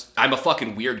 I'm a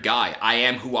fucking weird guy. I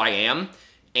am who I am,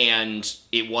 and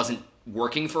it wasn't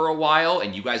working for a while,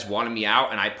 and you guys wanted me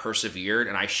out, and I persevered,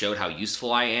 and I showed how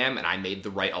useful I am, and I made the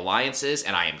right alliances,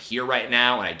 and I am here right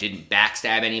now, and I didn't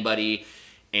backstab anybody,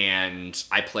 and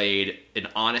I played an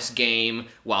honest game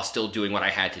while still doing what I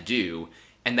had to do,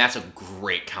 and that's a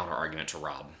great counter-argument to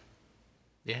Rob.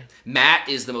 Yeah. Matt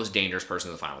is the most dangerous person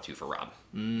in the final two for Rob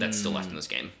that's still left in this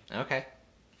game. Okay.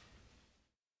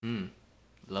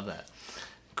 Love that.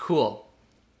 Cool.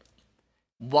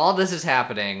 While this is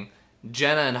happening,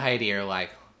 Jenna and Heidi are like,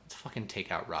 let's fucking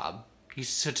take out Rob. He's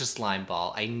such a slime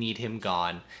ball. I need him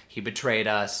gone. He betrayed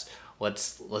us.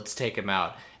 Let's take him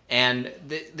out. And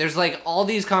there's like all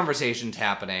these conversations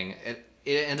happening.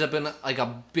 It ends up in like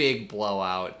a big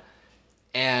blowout.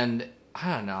 And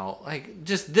I don't know, like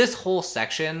just this whole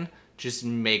section just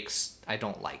makes, I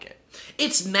don't like it.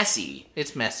 It's messy.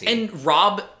 It's messy. And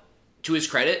Rob, to his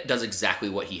credit, does exactly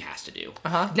what he has to do.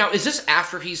 Now, is this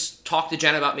after he's talked to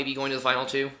Jen about maybe going to the final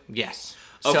two? Yes.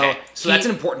 Okay, so that's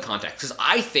an important context, because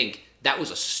I think that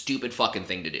was a stupid fucking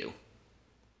thing to do.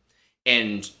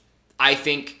 And I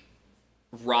think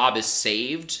Rob is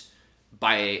saved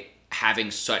by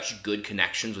having such good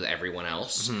connections with everyone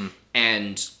else.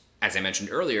 And, as I mentioned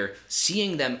earlier,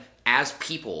 seeing them as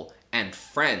people and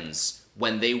friends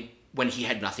when he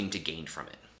had nothing to gain from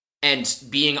it. And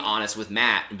being honest with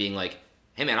Matt and being like,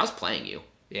 hey man, I was playing you.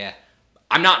 Yeah.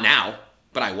 I'm not now,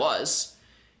 but I was.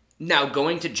 Now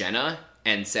going to Jenna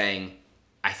and saying,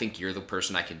 I think you're the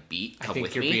person I could beat. Come with me.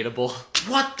 I think you're beatable.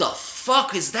 What the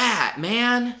fuck is that,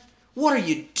 man? What are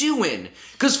you doing?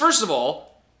 Because first of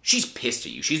all, she's pissed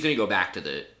at you. She's going to go back to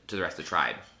the rest of the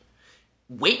tribe.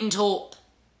 Wait until,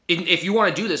 if you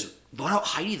want to do this, vote out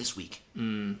Heidi this week.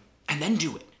 And then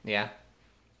do it. Yeah.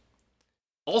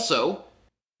 Also,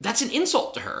 that's an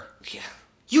insult to her. Yeah.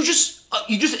 You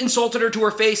just insulted her to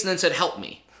her face and then said, help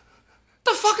me.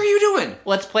 The fuck are you doing?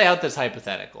 Let's play out this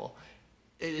hypothetical.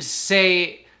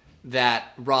 Say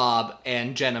that Rob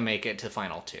and Jenna make it to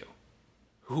final two.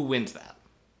 Who wins that?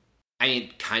 I mean,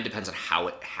 it kind of depends on how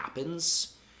it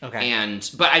happens. Okay.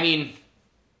 But I mean,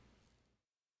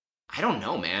 I don't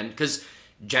know, man. Because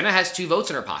Jenna has 2 votes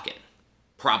in her pocket.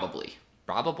 Probably.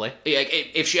 Probably.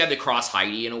 If she had to cross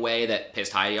Heidi in a way that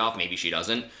pissed Heidi off, maybe she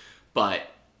doesn't. But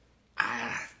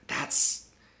I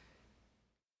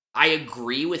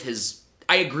agree with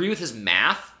his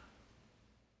math,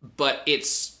 but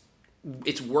it's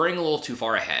worrying a little too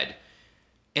far ahead.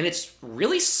 And it's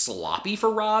really sloppy for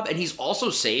Rob, and he's also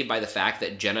saved by the fact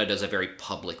that Jenna does a very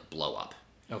public blow-up.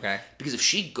 Okay. Because if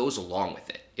she goes along with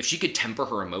it, if she could temper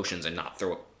her emotions and not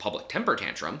throw a public temper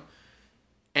tantrum,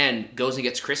 and goes and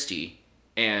gets Christy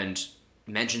and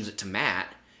mentions it to Matt,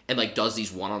 and like does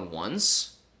these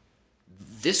one-on-ones,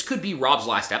 this could be Rob's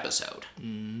last episode.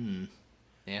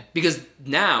 Yeah. Because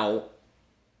now,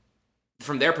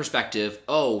 from their perspective,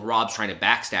 oh, Rob's trying to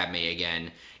backstab me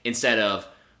again, instead of,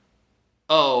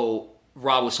 oh,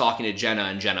 Rob was talking to Jenna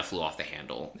and Jenna flew off the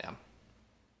handle. Yeah.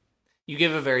 You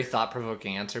give a very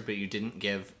thought-provoking answer, but you didn't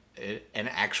give an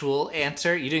actual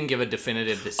answer. You didn't give a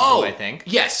definitive this is who I think.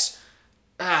 Yes.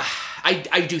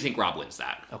 I do think Rob wins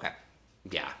that. Okay.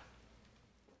 Yeah.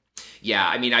 Yeah,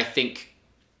 I mean, I think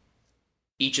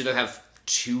each of them have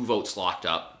 2 votes locked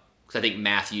up. Because I think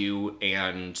Matthew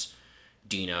and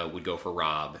Dina would go for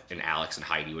Rob, and Alex and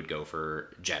Heidi would go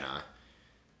for Jenna.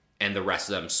 And the rest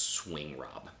of them swing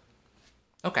Rob.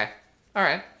 Okay. All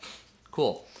right.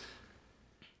 Cool.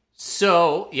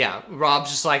 So, yeah,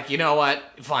 Rob's just like, you know what?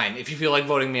 Fine. If you feel like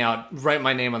voting me out, write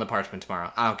my name on the parchment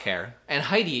tomorrow. I don't care. And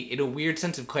Heidi, in a weird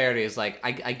sense of clarity, is like,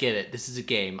 I get it. This is a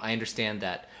game. I understand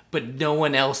that. But no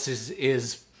one else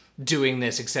is doing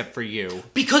this except for you.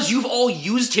 Because you've all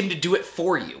used him to do it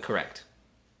for you. Correct.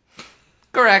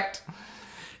 Correct.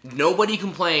 Nobody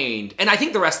complained. And I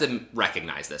think the rest of them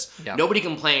recognize this. Yeah. Nobody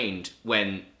complained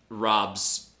when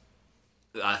Rob's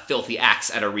filthy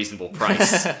acts at a reasonable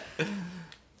price.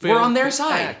 We're on their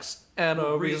side. At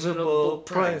a reasonable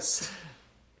price.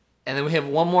 And then we have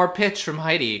one more pitch from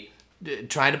Heidi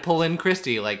trying to pull in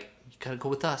Christy. Like, you gotta go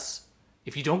with us.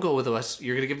 If you don't go with us,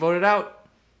 you're gonna get voted out.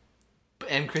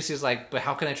 And Christy's like, but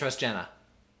how can I trust Jenna?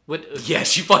 What? Yeah,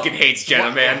 she fucking hates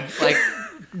Jenna, man. Like,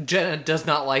 Jenna does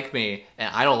not like me.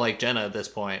 And I don't like Jenna at this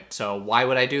point. So why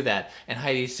would I do that? And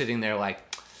Heidi's sitting there like,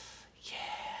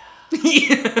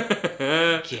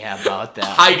 yeah, about that.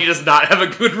 Heidi does not have a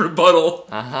good rebuttal.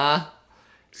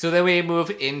 So then we move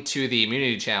into the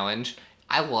immunity challenge.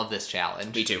 I love this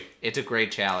challenge. Me too. It's a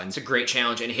great challenge. It's a great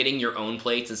challenge, and hitting your own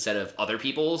plates instead of other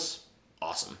people's,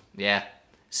 awesome. Yeah.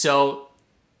 So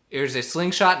there's a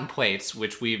slingshot and plates,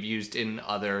 which we've used in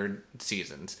other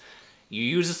seasons. You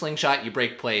use a slingshot, you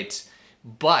break plates,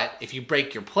 but if you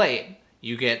break your plate,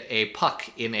 you get a puck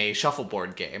in a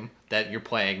shuffleboard game that you're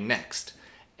playing next.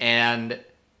 And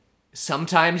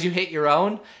sometimes you hit your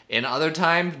own, and other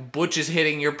times Butch is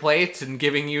hitting your plates and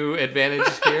giving you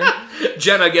advantages here.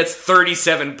 Jenna gets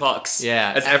 37 pucks.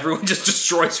 Yeah. As everyone just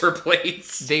destroys her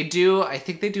plates. I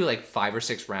think they do like 5 or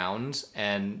 6 rounds,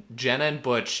 and Jenna and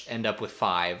Butch end up with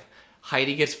 5.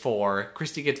 Heidi gets 4,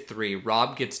 Christy gets 3,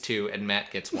 Rob gets 2, and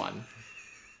Matt gets 1.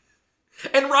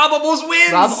 And Rob almost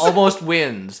wins! Rob almost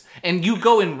wins. And you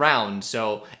go in rounds,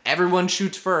 so everyone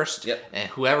shoots first, Yep. and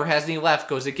whoever has any left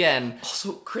goes again.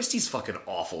 Also, Christy's fucking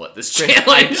awful at this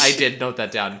challenge. I did note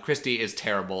that down. Christy is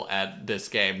terrible at this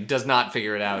game. Does not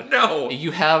figure it out. No.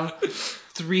 You have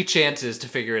 3 chances to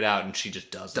figure it out, and she just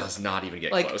doesn't. Does not even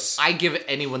get Like, close. I give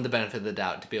anyone the benefit of the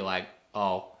doubt to be like,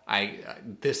 oh,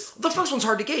 this... The first one's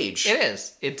hard to gauge. It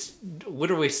is. It's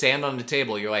literally sand on the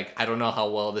table. You're like, I don't know how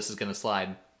well this is going to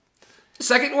slide. The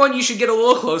second one, you should get a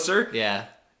little closer. Yeah.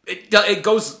 It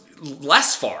goes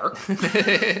less far.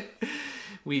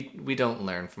 We don't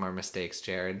learn from our mistakes,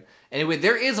 Jared. Anyway,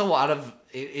 there is a lot of...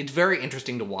 It's very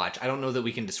interesting to watch. I don't know that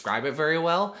we can describe it very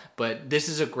well, but this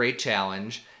is a great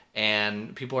challenge,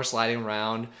 and people are sliding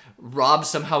around. Rob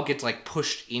somehow gets, like,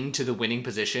 pushed into the winning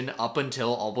position up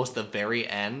until almost the very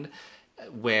end,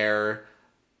 where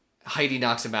Heidi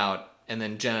knocks him out, and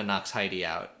then Jenna knocks Heidi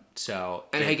out. So...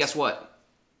 And hey, guess what?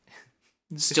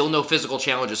 Still no physical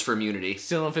challenges for immunity.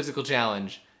 Still no physical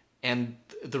challenge. And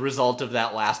the result of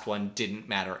that last one didn't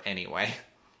matter anyway.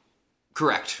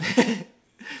 Correct.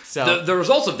 So the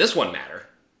results of this one matter.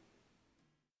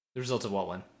 The results of what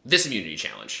one? This immunity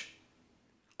challenge.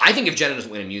 I think if Jenna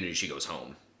doesn't win immunity, she goes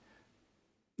home.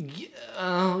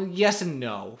 Yes and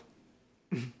no.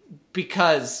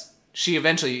 Because she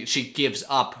gives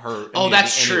up her... Oh,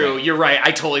 that's anyway. true. You're right.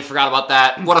 I totally forgot about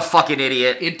that. What a fucking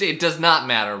idiot. It does not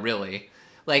matter, really.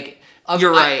 Like...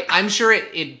 You're right. I'm sure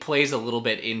it plays a little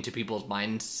bit into people's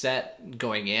mindset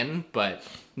going in, but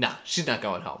no, she's not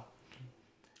going home.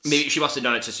 Maybe she must have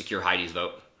done it to secure Heidi's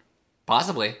vote.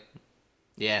 Possibly.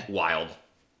 Yeah. Wild.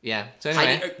 Yeah. So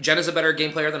anyway. Jenna's a better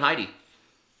game player than Heidi.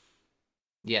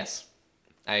 Yes.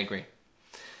 I agree.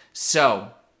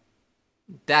 So,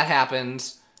 that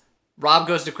happens. Rob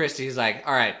goes to Christy. He's like,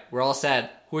 all right, we're all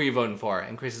set. Who are you voting for?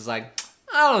 And Christy's like,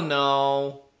 I don't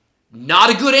know. Not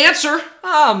a good answer.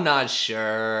 I'm not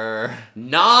sure.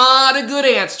 Not a good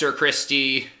answer,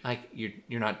 Christy. Like,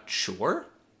 you're not sure?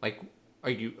 Like, are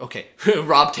you... Okay.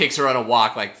 Rob takes her on a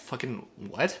walk, like, fucking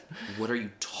what? What are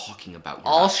you talking about?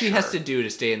 All she has to do to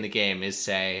stay in the game is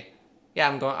say, yeah,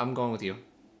 I'm going with you.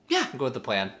 Yeah. I'm going with the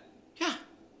plan. Yeah.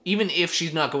 Even if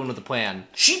she's not going with the plan.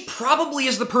 She probably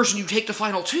is the person you take to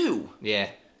Final 2. Yeah.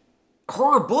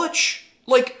 Her or Butch.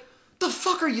 Like, the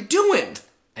fuck are you doing?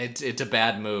 It's a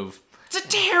bad move. It's a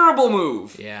terrible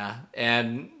move. Yeah.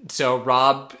 And so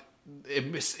Rob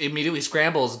immediately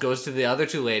scrambles, goes to the other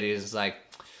 2 ladies, is like,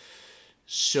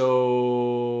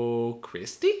 so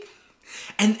Christy?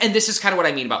 And this is kind of what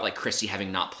I mean about, like, Christy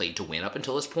having not played to win up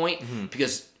until this point. Mm-hmm.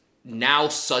 Because now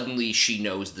suddenly she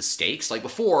knows the stakes. Like,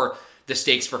 before, the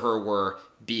stakes for her were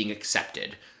being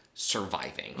accepted,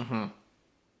 surviving,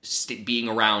 being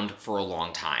around for a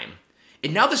long time.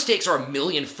 And now the stakes are $1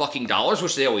 million fucking dollars,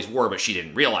 which they always were, but she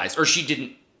didn't realize, or she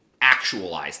didn't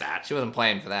actualize that. She wasn't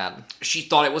playing for that. She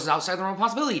thought it was outside the realm of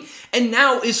possibility, and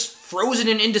now is frozen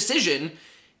in indecision,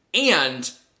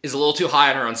 and is a little too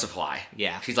high on her own supply.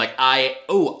 Yeah. She's like, I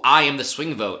am the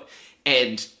swing vote,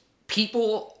 and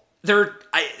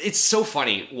it's so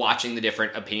funny watching the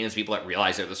different opinions of people that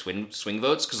realize they're the swing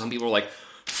votes, because some people are like,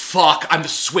 fuck, I'm the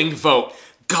swing vote,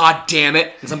 god damn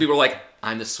it, and some people are like,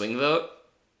 I'm the swing vote,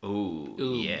 ooh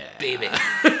yeah baby.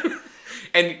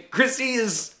 And Christy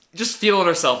is just feeling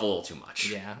herself a little too much.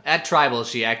 Yeah, at Tribal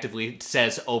she actively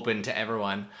says open to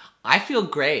everyone, I feel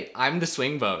great, I'm the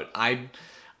swing vote, I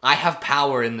have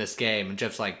power in this game. And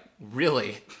Jeff's like,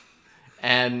 really?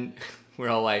 And we're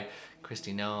all like,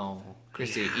 Christy, no.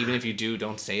 Christy, even if you do,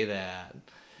 don't say that.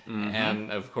 Mm-hmm.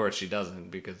 And of course she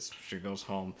doesn't, because she goes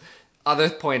home. Other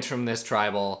points from this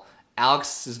Tribal,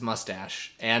 Alex's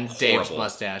mustache and Dave's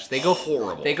mustache. They go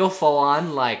horrible. They go full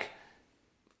on, like,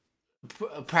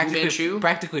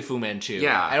 practically Fu Manchu.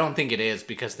 Yeah. I don't think it is,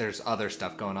 because there's other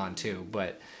stuff going on too,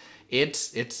 but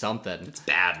it's something. It's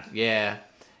bad. Yeah.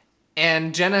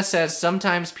 And Jenna says,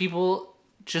 sometimes people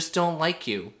just don't like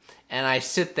you. And I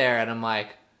sit there and I'm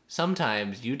like,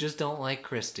 sometimes you just don't like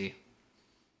Christy.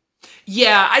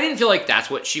 Yeah, I didn't feel like that's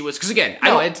what she was, because again,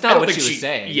 it's not what she was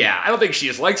saying. Yeah, I don't think she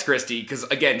just likes Christy, because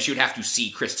again, she would have to see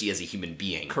Christy as a human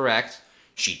being. Correct.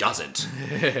 She doesn't.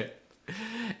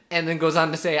 And then goes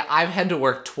on to say, I've had to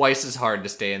work twice as hard to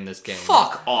stay in this game.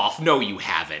 Fuck off. No, you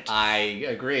haven't. I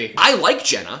agree. I like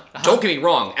Jenna. Don't get me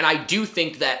wrong. And I do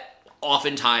think that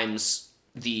oftentimes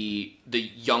the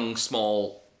young,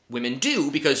 small women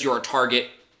do, because you're a target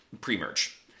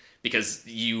pre-merge. Because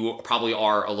you probably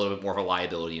are a little bit more of a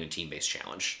liability in a team-based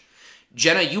challenge.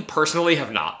 Jenna, you personally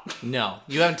have not. No.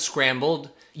 You haven't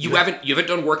scrambled. You haven't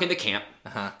done work in the camp.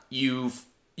 Uh-huh. You're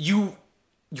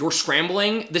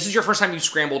scrambling. This is your first time you've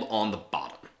scrambled on the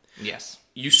bottom. Yes.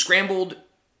 You scrambled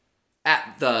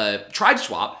at the tribe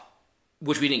swap,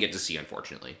 which we didn't get to see,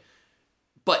 unfortunately.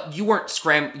 But you weren't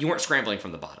scrambling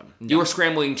from the bottom. No. You were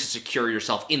scrambling to secure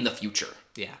yourself in the future.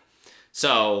 Yeah.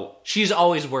 So she's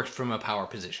always worked from a power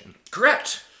position.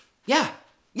 Correct. Yeah.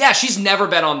 Yeah, she's never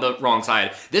been on the wrong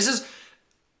side. This is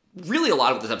really a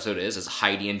lot of what this episode is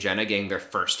Heidi and Jenna getting their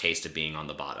first taste of being on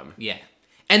the bottom. Yeah.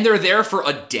 And they're there for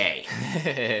a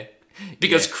day.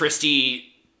 Because Christy's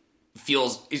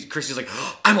like,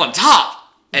 oh, I'm on top!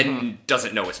 And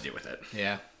doesn't know what to do with it.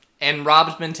 Yeah. And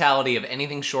Rob's mentality of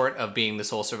anything short of being the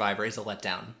sole survivor is a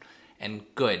letdown. And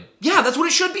good. Yeah, that's what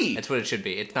it should be. That's what it should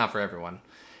be. It's not for everyone.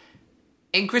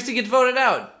 And Christy gets voted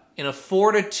out in a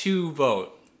 4-2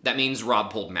 vote. That means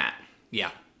Rob pulled Matt.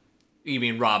 Yeah. You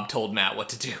mean Rob told Matt what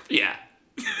to do? Yeah.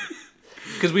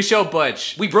 Because we show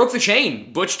Butch. We broke the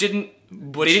chain. Butch didn't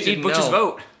need Butch's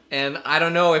vote. And I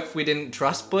don't know if we didn't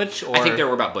trust Butch or... I think they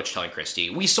were about Butch telling Christy.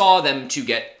 We saw them to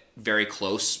get very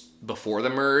close before the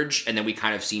merge, and then we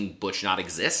kind of seen Butch not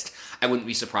exist. I wouldn't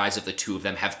be surprised if the two of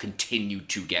them have continued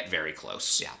to get very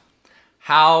close. Yeah.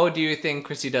 How do you think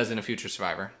Christy does in a future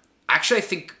Survivor? Actually, I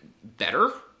think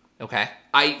better. Okay.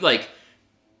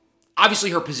 Obviously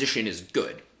her position is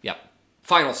good. Yep.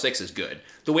 Final 6 is good.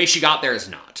 The way she got there is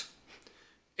not.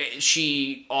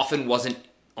 She often wasn't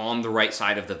on the right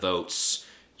side of the votes.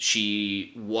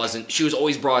 She was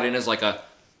always brought in as like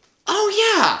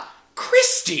oh yeah,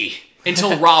 Christy!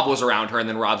 Until Rob was around her, and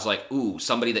then Rob's like, ooh,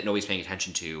 somebody that nobody's paying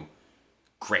attention to.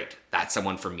 Great. That's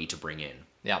someone for me to bring in.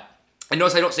 Yep. And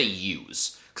notice I don't say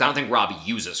use, because I don't think Rob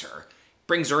uses her.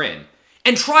 Brings her in.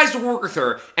 And tries to work with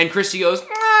her, and Christy goes,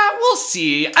 we'll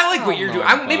see. I like what you're doing.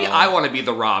 Maybe I want to be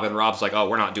the Rob, and Rob's like, oh,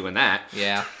 we're not doing that.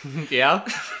 Yeah. Yeah.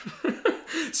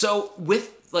 So,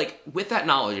 with that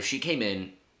knowledge, if she came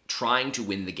in trying to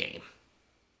win the game,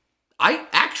 I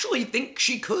actually think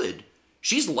she could.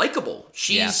 She's likable.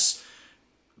 She's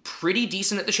pretty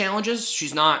decent at the challenges.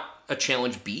 She's not a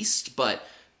challenge beast, but,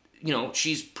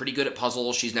 she's pretty good at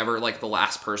puzzles. She's never, the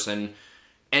last person.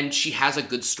 And she has a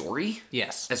good story.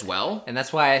 Yes. As well. And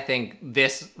that's why I think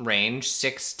this range,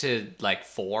 6 to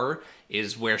 4,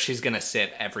 is where she's going to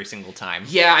sit every single time.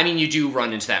 Yeah, you do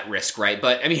run into that risk, right?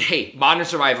 But, hey, Modern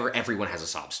Survivor, everyone has a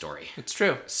sob story. It's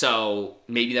true. So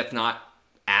maybe that's not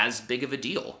as big of a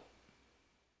deal.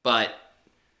 But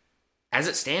as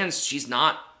it stands, she's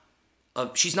not a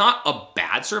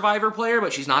bad Survivor player,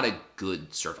 but she's not a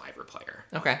good Survivor player.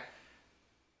 Okay.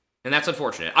 And that's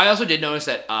unfortunate. I also did notice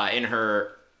that in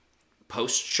her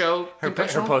post-show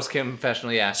confessional. Her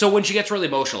post-confessional, yeah. So when she gets really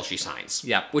emotional, she signs.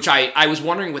 Yeah. Which I was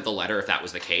wondering with the letter if that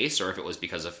was the case, or if it was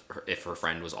because of if her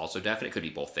friend was also deaf, and it could be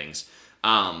both things.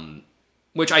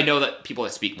 Which I know that people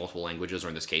that speak multiple languages, or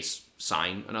in this case,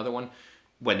 sign another one,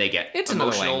 when they get It's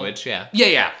emotional. another language, yeah.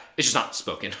 Yeah. It's just not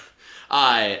spoken.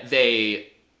 They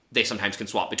sometimes can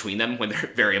swap between them when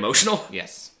they're very emotional.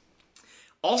 Yes.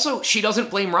 Also, she doesn't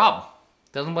blame Rob.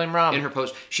 Doesn't blame Rob. In her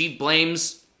post. She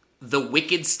blames the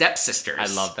wicked stepsisters.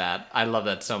 I love that. I love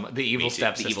that so much. The evil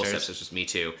stepsisters. The evil stepsisters, me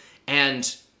too.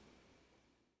 And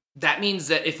that means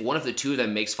that if one of the two of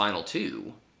them makes Final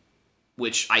Two,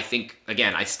 which I think,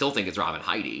 again, I still think it's Rob and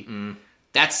Heidi,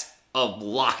 that's a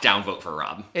lockdown vote for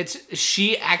Rob.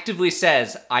 She actively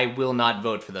says, I will not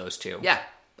vote for those two. Yeah.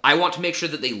 I want to make sure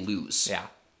that they lose. Yeah.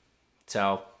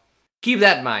 So, keep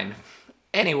that in mind.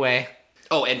 Anyway.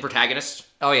 Oh, and protagonist?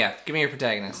 Oh, yeah. Give me your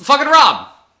protagonist. Fucking Rob!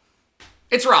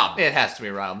 It's Rob. It has to be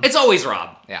Rob. It's always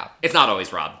Rob. Yeah. It's not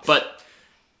always Rob, but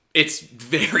it's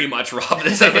very much Rob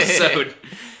this episode.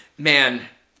 Man,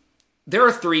 there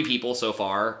are 3 people so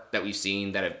far that we've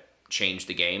seen that have changed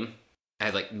the game.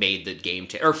 Have like made the game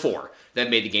or 4 that have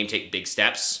made the game take big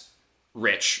steps.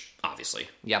 Rich, obviously.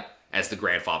 Yep. As the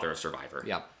grandfather of Survivor.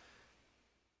 Yep.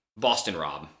 Boston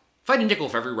Rob. If I had a nickel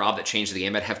for every Rob that changed the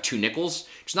game, I'd have 2 nickels.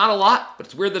 It's not a lot, but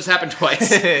it's weird that it's happened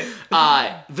twice.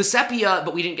 Vesepia,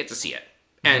 but we didn't get to see it.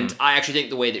 And I actually think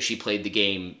the way that she played the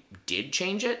game did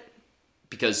change it,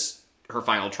 because her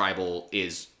final tribal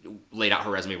is laid out her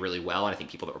resume really well, and I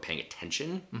think people that were paying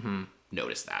attention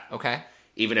noticed that. Okay.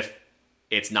 Even if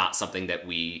it's not something that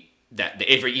even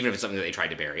if it's something that they tried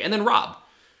to bury. And then Rob.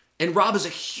 And Rob is a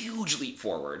huge leap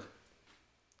forward.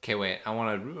 Okay, wait. I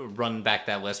want to run back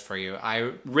that list for you.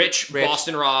 Rich,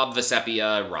 Boston Rob,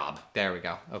 Vesepia, Rob. There we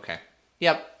go. Okay.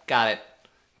 Yep, got it.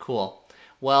 Cool.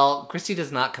 Well, Christy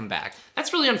does not come back.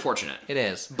 That's really unfortunate. It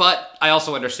is. But I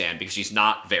also understand, because she's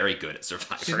not very good at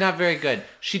Survivor. She's not very good.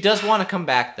 She does want to come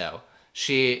back, though.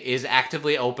 She is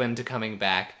actively open to coming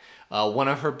back. One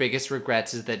of her biggest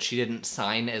regrets is that she didn't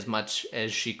sign as much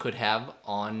as she could have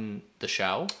on the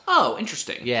show. Oh,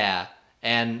 interesting. Yeah.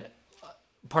 And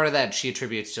part of that she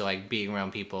attributes to like being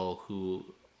around people who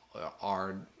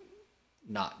are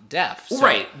not deaf. So.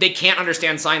 Right. They can't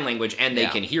understand sign language and they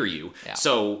can hear you. Yeah.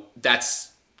 So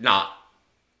that's not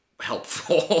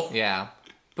helpful. Yeah.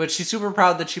 But she's super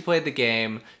proud that she played the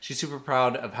game. She's super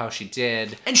proud of how she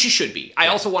did. And she should be. I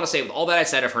also want to say, with all that I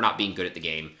said of her not being good at the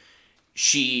game,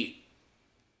 she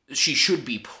should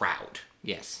be proud.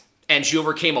 Yes. And she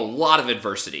overcame a lot of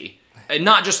adversity. And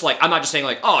not just like, I'm not just saying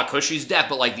like, oh, because she's deaf,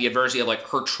 but like the adversity of like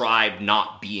her tribe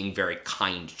not being very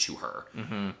kind to her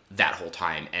that whole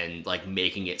time, and like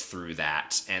making it through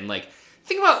that. And like,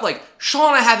 think about like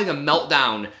Shauna having a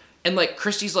meltdown, and like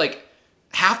Christy's like,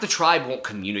 half the tribe won't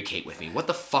communicate with me. What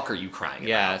the fuck are you crying about?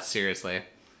 Yeah, seriously.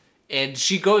 And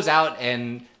she goes out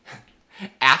and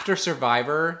after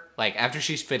Survivor, like after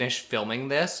she's finished filming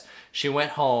this, she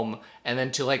went home, and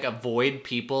then to like avoid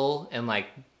people and like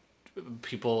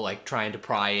people like trying to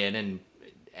pry in and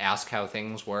ask how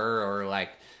things were, or like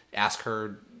ask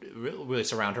her, really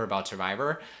surround her about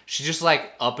Survivor, she just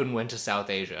like up and went to South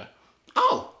Asia.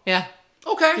 Oh. Yeah.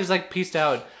 Okay. She's like peaced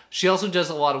out. She also does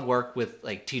a lot of work with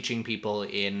like teaching people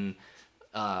in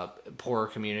poorer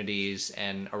communities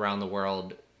and around the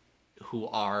world who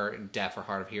are deaf or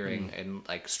hard of hearing and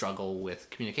like struggle with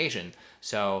communication.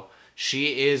 So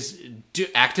she is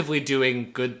actively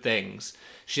doing good things.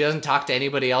 She doesn't talk to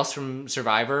anybody else from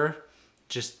Survivor.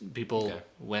 Just people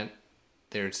went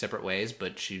their separate ways,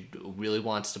 but she really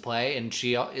wants to play, and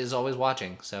she is always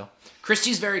watching. So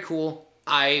Christy's very cool.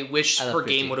 I wish her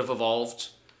Christy. game would have evolved,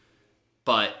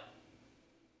 but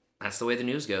that's the way the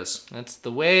news goes. That's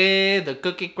the way the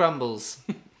cookie crumbles.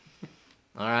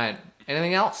 All right.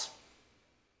 Anything else?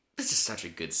 This is such a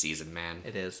good season, man.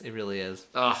 It is. It really is.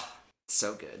 Oh, it's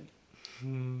so good.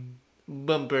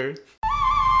 Bumper.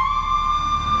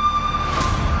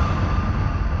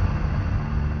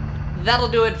 That'll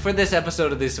do it for this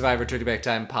episode of the Survivor Turkey Back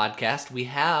Time podcast. We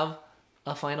have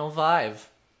a final five.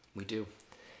 We do.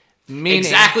 Meaning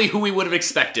exactly who we would have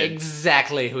expected.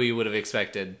 Exactly who you would have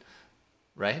expected.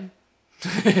 Right?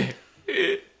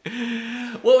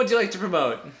 What would you like to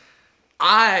promote?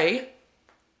 I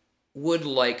would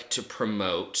like to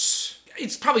promote...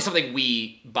 It's probably something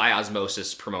we, by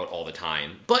osmosis, promote all the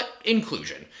time, but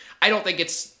inclusion. I don't think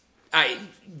it's...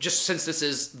 just since this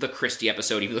is the Christy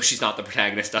episode, even though she's not the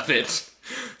protagonist of it,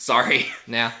 sorry.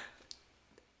 Yeah.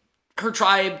 Her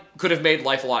tribe could have made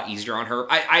life a lot easier on her.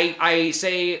 I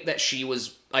say that she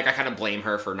was, like, I kind of blame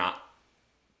her for not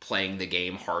playing the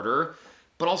game harder,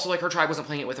 but also, like, her tribe wasn't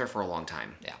playing it with her for a long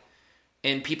time. Yeah.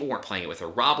 And people weren't playing it with her.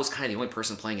 Rob was kind of the only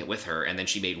person playing it with her, and then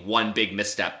she made one big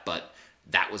misstep, but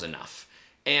that was enough.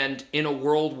 And in a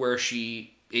world where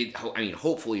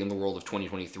hopefully in the world of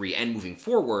 2023 and moving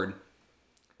forward,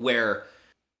 where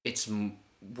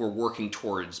we're working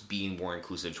towards being more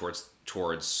inclusive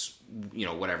towards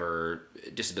whatever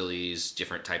disabilities,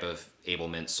 different type of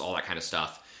ailments, all that kind of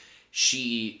stuff,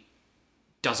 she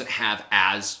doesn't have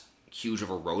as huge of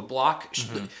a roadblock.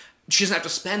 She doesn't have to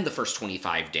spend the first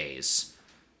 25 days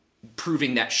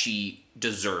proving that she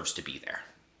deserves to be there,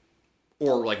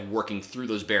 or like working through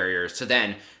those barriers to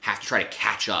then have to try to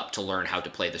catch up to learn how to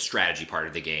play the strategy part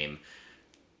of the game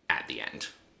at the end.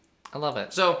 I love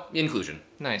it. So, inclusion.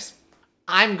 Nice.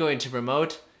 I'm going to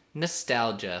promote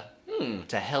nostalgia.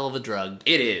 It's a hell of a drug.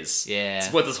 It is. Yeah.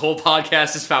 It's what this whole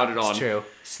podcast is founded on. It's true.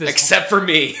 Except for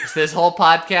me. This whole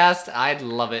podcast, I'd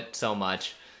love it so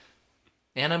much.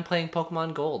 And I'm playing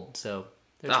Pokemon Gold, so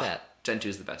there's that. Gen 2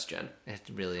 is the best gen. It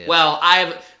really is. Well,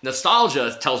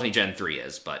 nostalgia tells me Gen 3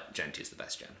 is, but Gen 2 is the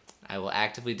best gen. I will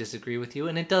actively disagree with you,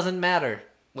 and it doesn't matter.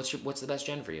 What's the best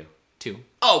gen for you? 2.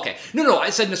 Oh, okay. No, I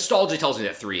said nostalgia tells me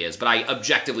that 3 is, but I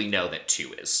objectively know that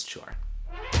 2 is. Sure.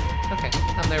 Okay,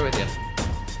 I'm there with you.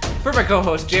 For my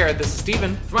co-host Jared, this is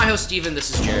Steven. For my host Steven,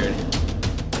 this is Jared.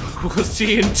 We'll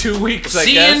see you in 2 weeks, I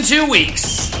guess. See you in 2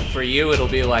 weeks! For you, it'll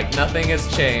be like nothing has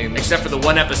changed. Except for the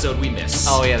one episode we miss.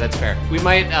 Oh yeah, that's fair. We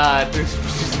might,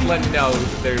 just let you know,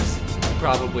 there's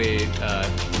probably,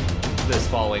 this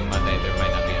following Monday, there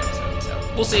might not be an episode,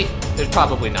 so. We'll see. There's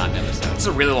probably not an episode. It's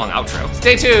a really long outro.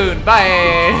 Stay tuned, bye!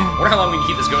 I wonder how long we can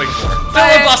keep this going for.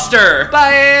 Bye. Filibuster!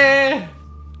 Bye!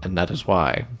 And that is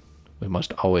why we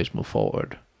must always move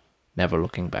forward, never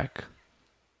looking back.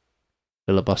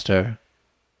 Filibuster.